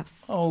Dick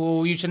Crafts.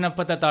 Oh, you shouldn't have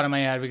put that thought in my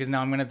head because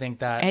now I'm going to think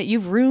that.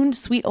 You've ruined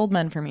sweet old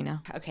men for me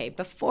now. Okay,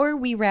 before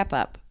we wrap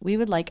up, we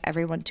would like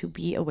everyone to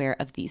be aware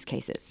of these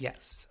cases.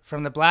 Yes.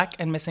 From the Black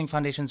and Missing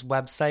Foundation's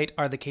website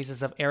are the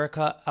cases of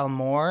Erica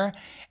Elmore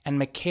and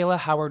Michaela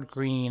Howard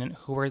Green,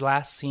 who were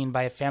last seen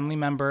by a family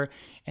member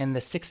in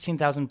the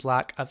 16,000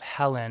 block of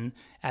Helle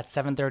at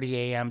 7:30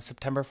 a.m.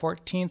 September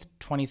 14th,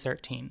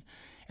 2013.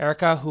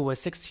 Erica, who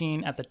was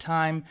 16 at the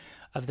time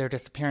of their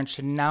disappearance,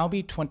 should now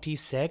be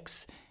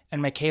 26,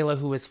 and Michaela,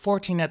 who was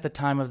 14 at the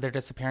time of their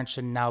disappearance,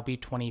 should now be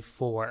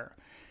 24.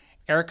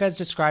 Erica is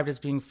described as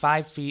being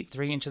 5 feet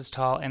 3 inches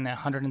tall and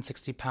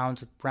 160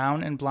 pounds with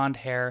brown and blonde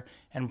hair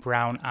and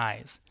brown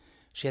eyes.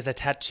 She has a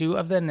tattoo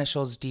of the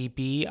initials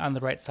DB on the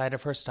right side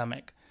of her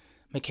stomach.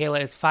 Michaela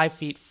is 5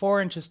 feet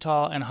 4 inches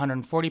tall and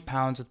 140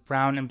 pounds with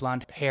brown and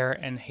blonde hair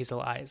and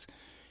hazel eyes.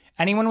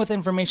 Anyone with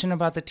information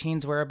about the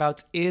teens'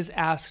 whereabouts is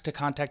asked to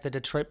contact the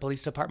Detroit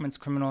Police Department's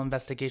Criminal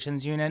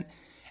Investigations Unit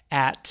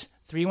at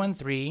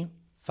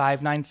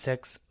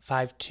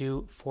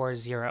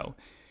 313-596-5240.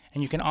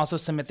 And you can also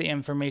submit the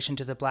information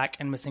to the Black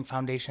and Missing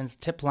Foundation's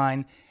tip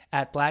line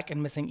at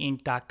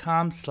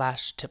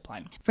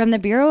blackandmissinginc.com/tipline. From the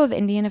Bureau of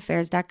Indian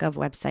Affairs.gov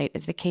website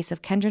is the case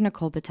of Kendra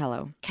Nicole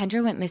Botello.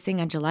 Kendra went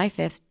missing on July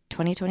 5th,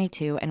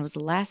 2022, and was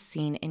last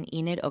seen in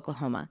Enid,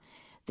 Oklahoma.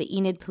 The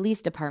Enid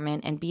Police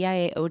Department and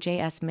BIA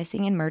OJS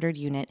Missing and Murdered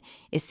Unit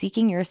is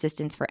seeking your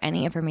assistance for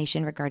any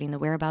information regarding the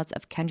whereabouts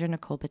of Kendra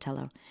Nicole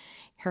Botello.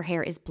 Her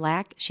hair is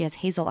black, she has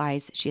hazel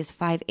eyes, she is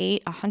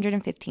 5'8",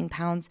 115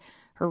 pounds.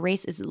 Her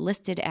race is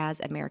listed as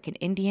American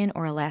Indian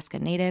or Alaska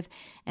Native,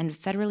 and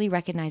federally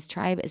recognized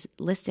tribe is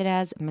listed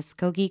as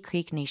Muskogee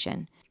Creek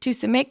Nation. To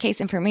submit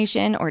case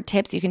information or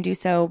tips, you can do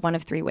so one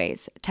of 3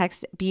 ways.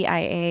 Text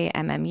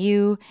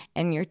BIA-MMU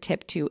and your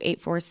tip to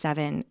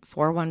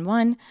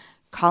 847-411.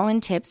 Call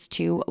in tips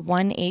to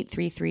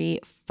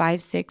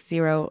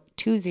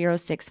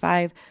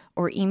 1-833-560-2065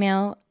 or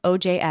email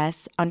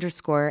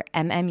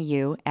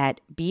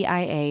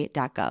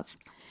OJS_MMU@BIA.gov.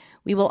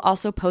 We will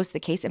also post the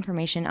case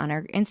information on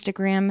our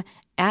Instagram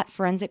at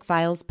Forensic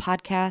Files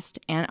Podcast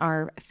and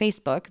our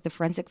Facebook, the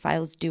Forensic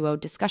Files Duo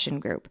Discussion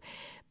Group.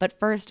 But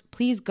first,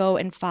 please go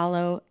and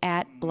follow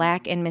at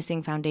Black and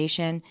Missing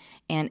Foundation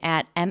and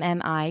at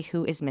MMI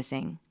Who Is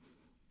Missing.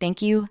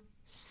 Thank you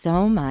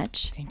so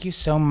much. Thank you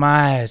so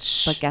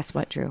much. But guess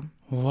what, Drew?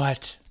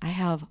 What? I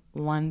have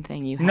one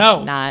thing you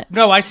have not.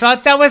 No, I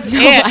thought that was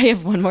it. I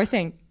have one more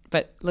thing.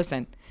 But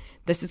listen,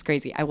 this is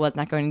crazy. I was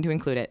not going to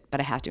include it, but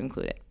I have to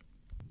include it.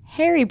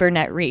 Harry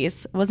Burnett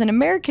Reese was an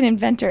American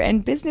inventor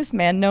and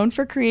businessman known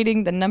for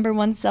creating the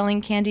 #1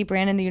 selling candy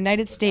brand in the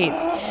United States,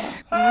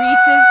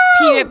 Reese's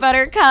Peanut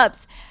Butter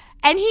Cups.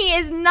 And he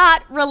is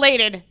not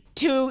related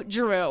to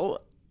Drew.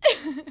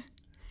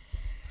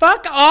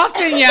 Fuck off,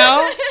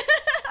 Danielle.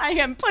 I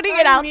am putting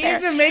it out there. I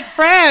need to make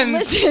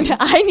friends. Listen,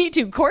 I need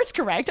to course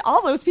correct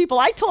all those people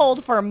I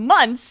told for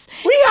months.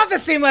 We have the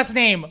same last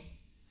name.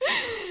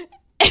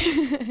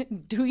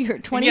 Do your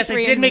 23. Yes, I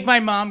did make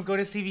my mom go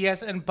to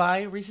CVS and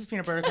buy Reese's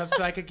Peanut Butter Cups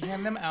so I could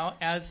hand them out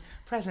as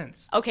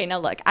presents. Okay, now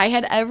look, I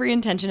had every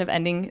intention of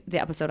ending the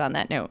episode on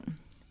that note,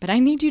 but I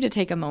need you to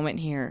take a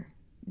moment here.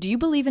 Do you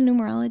believe in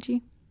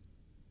numerology?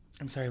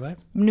 I'm sorry, what?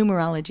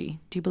 Numerology.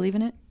 Do you believe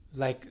in it?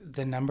 Like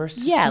the number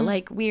system? Yeah,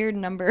 like weird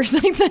numbers,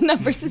 like the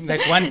number system.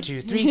 Like 1,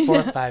 2, 3,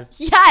 4, 5.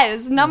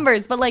 Yes,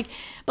 numbers, but like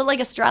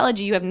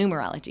astrology, you have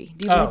numerology.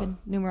 Do you believe in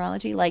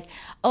numerology? Like,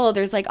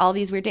 there's like all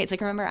these weird dates.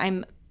 Like, remember,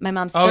 I'm my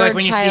mom's third child. Oh, like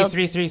when you see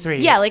 333.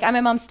 Yeah, like I'm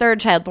my mom's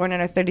third child, born on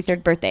her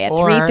 33rd birthday at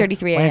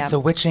 3:33 a.m. When it's the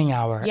witching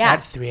hour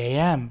at 3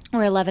 a.m.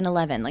 Or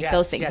 11:11, like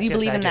those things. Yes, you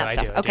believe in that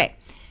stuff? I do. Okay.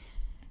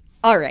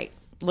 All right,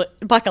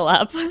 buckle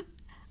up.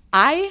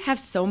 I have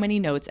so many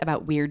notes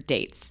about weird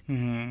dates.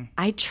 Mm-hmm.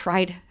 I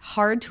tried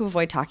hard to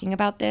avoid talking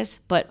about this,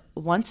 but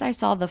once I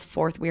saw the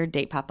 4th weird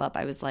date pop up,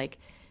 I was like,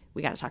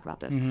 we got to talk about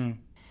this. Mm-hmm.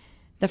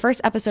 The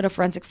first episode of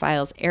Forensic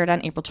Files aired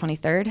on April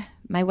 23rd.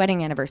 My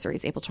wedding anniversary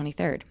is April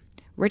 23rd.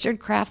 Richard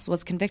Crafts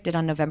was convicted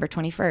on November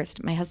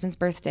 21st. My husband's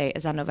birthday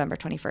is on November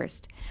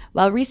 21st.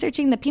 While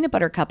researching the peanut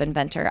butter cup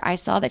inventor, I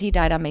saw that he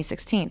died on May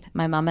 16th.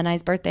 My mom and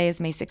I's birthday is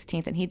May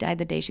 16th, and he died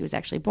the day she was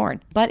actually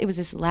born. But it was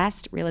this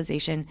last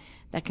realization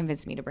that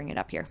convinced me to bring it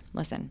up here.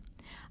 Listen,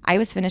 I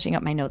was finishing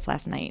up my notes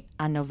last night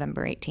on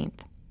November 18th.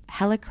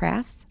 Helle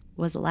Crafts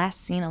was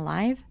last seen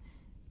alive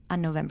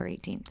on November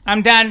 18th.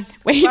 I'm done.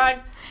 Wait.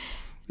 Bye.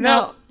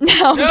 No.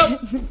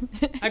 Nope.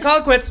 I call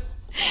it quits.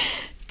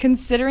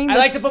 Considering I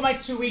like to put my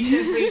 2 weeks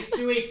in, please.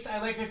 2 weeks.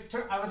 I would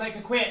like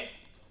to quit.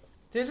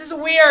 This is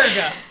weird.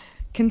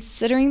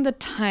 Considering the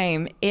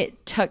time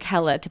it took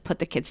Helle to put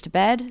the kids to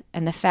bed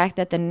and the fact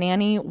that the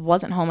nanny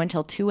wasn't home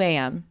until 2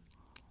 a.m.,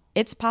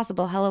 it's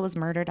possible Helle was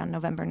murdered on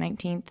November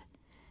 19th.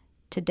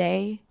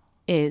 Today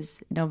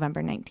is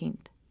November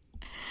 19th.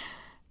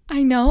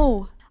 I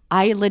know.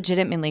 I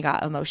legitimately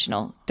got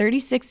emotional.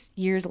 36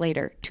 years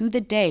later, to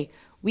the day,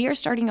 we are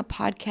starting a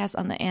podcast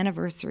on the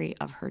anniversary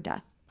of her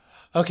death.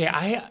 Okay,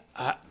 I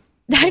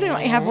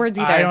don't have words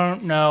either. I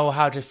don't know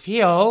how to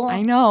feel.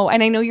 I know.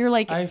 And I know you're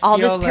like, all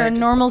this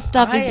paranormal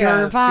stuff is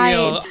your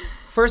vibe.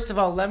 First of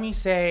all, let me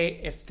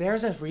say, if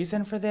there's a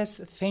reason for this,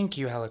 thank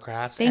you, Helle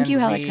Crafts. Thank you,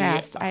 Helle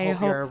Crafts. I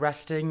hope you're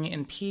resting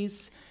in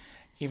peace,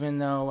 even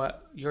though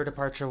your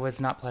departure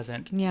was not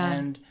pleasant. Yeah.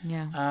 And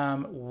yeah.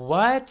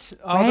 What?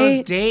 All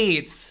those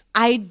dates.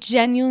 I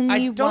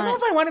genuinely don't know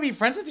if I want to be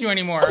friends with you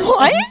anymore.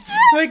 What?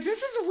 Like,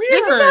 this is weird.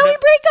 This is how we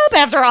break up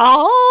after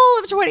all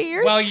of 20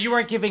 years? Well, you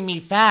are giving me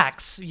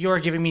facts.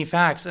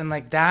 And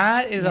like,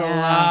 that is a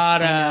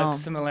lot of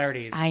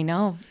similarities. I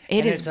know.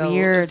 It is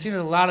weird. It seems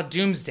a lot of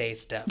doomsday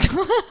stuff.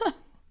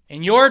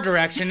 In your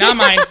direction, not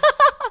mine.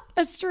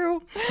 That's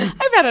true.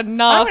 I've had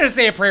enough. I'm going to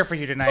say a prayer for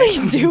you tonight.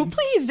 Please do.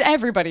 Please,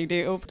 everybody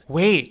do.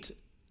 Wait,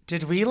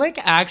 did we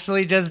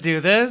actually just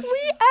do this?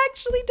 We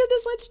actually did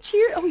this. Let's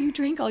cheer. Oh, you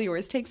drank all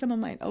yours. Take some of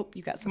mine. Oh,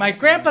 you got some. My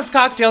grandpa's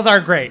cocktails are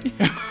great.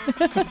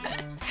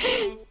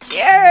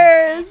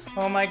 Cheers.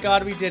 Oh my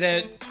God, we did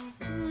it.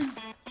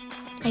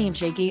 I am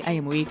shaky. I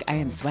am weak. I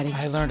am sweating.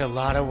 I learned a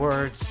lot of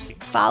words.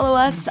 Follow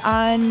us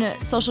on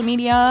social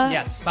media.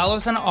 Yes, follow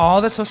us on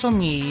all the social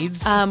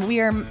medias.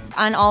 We are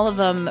on all of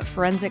them.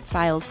 Forensic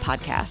Files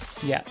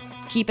Podcast. Yeah.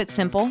 Keep it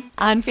simple.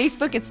 On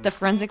Facebook, it's the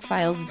Forensic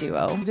Files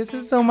Duo. This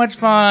is so much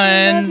fun.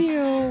 I love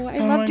you. I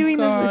love doing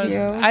this with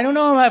you. I don't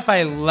know if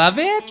I love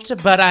it,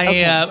 but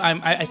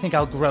I think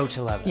I'll grow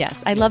to love it.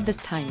 Yes, I love this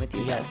time with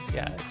you. Yes,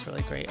 yeah, it's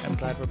really great. I'm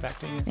glad we're back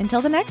doing this.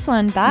 Until the next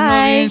one.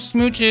 Bye.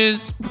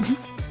 Smooches.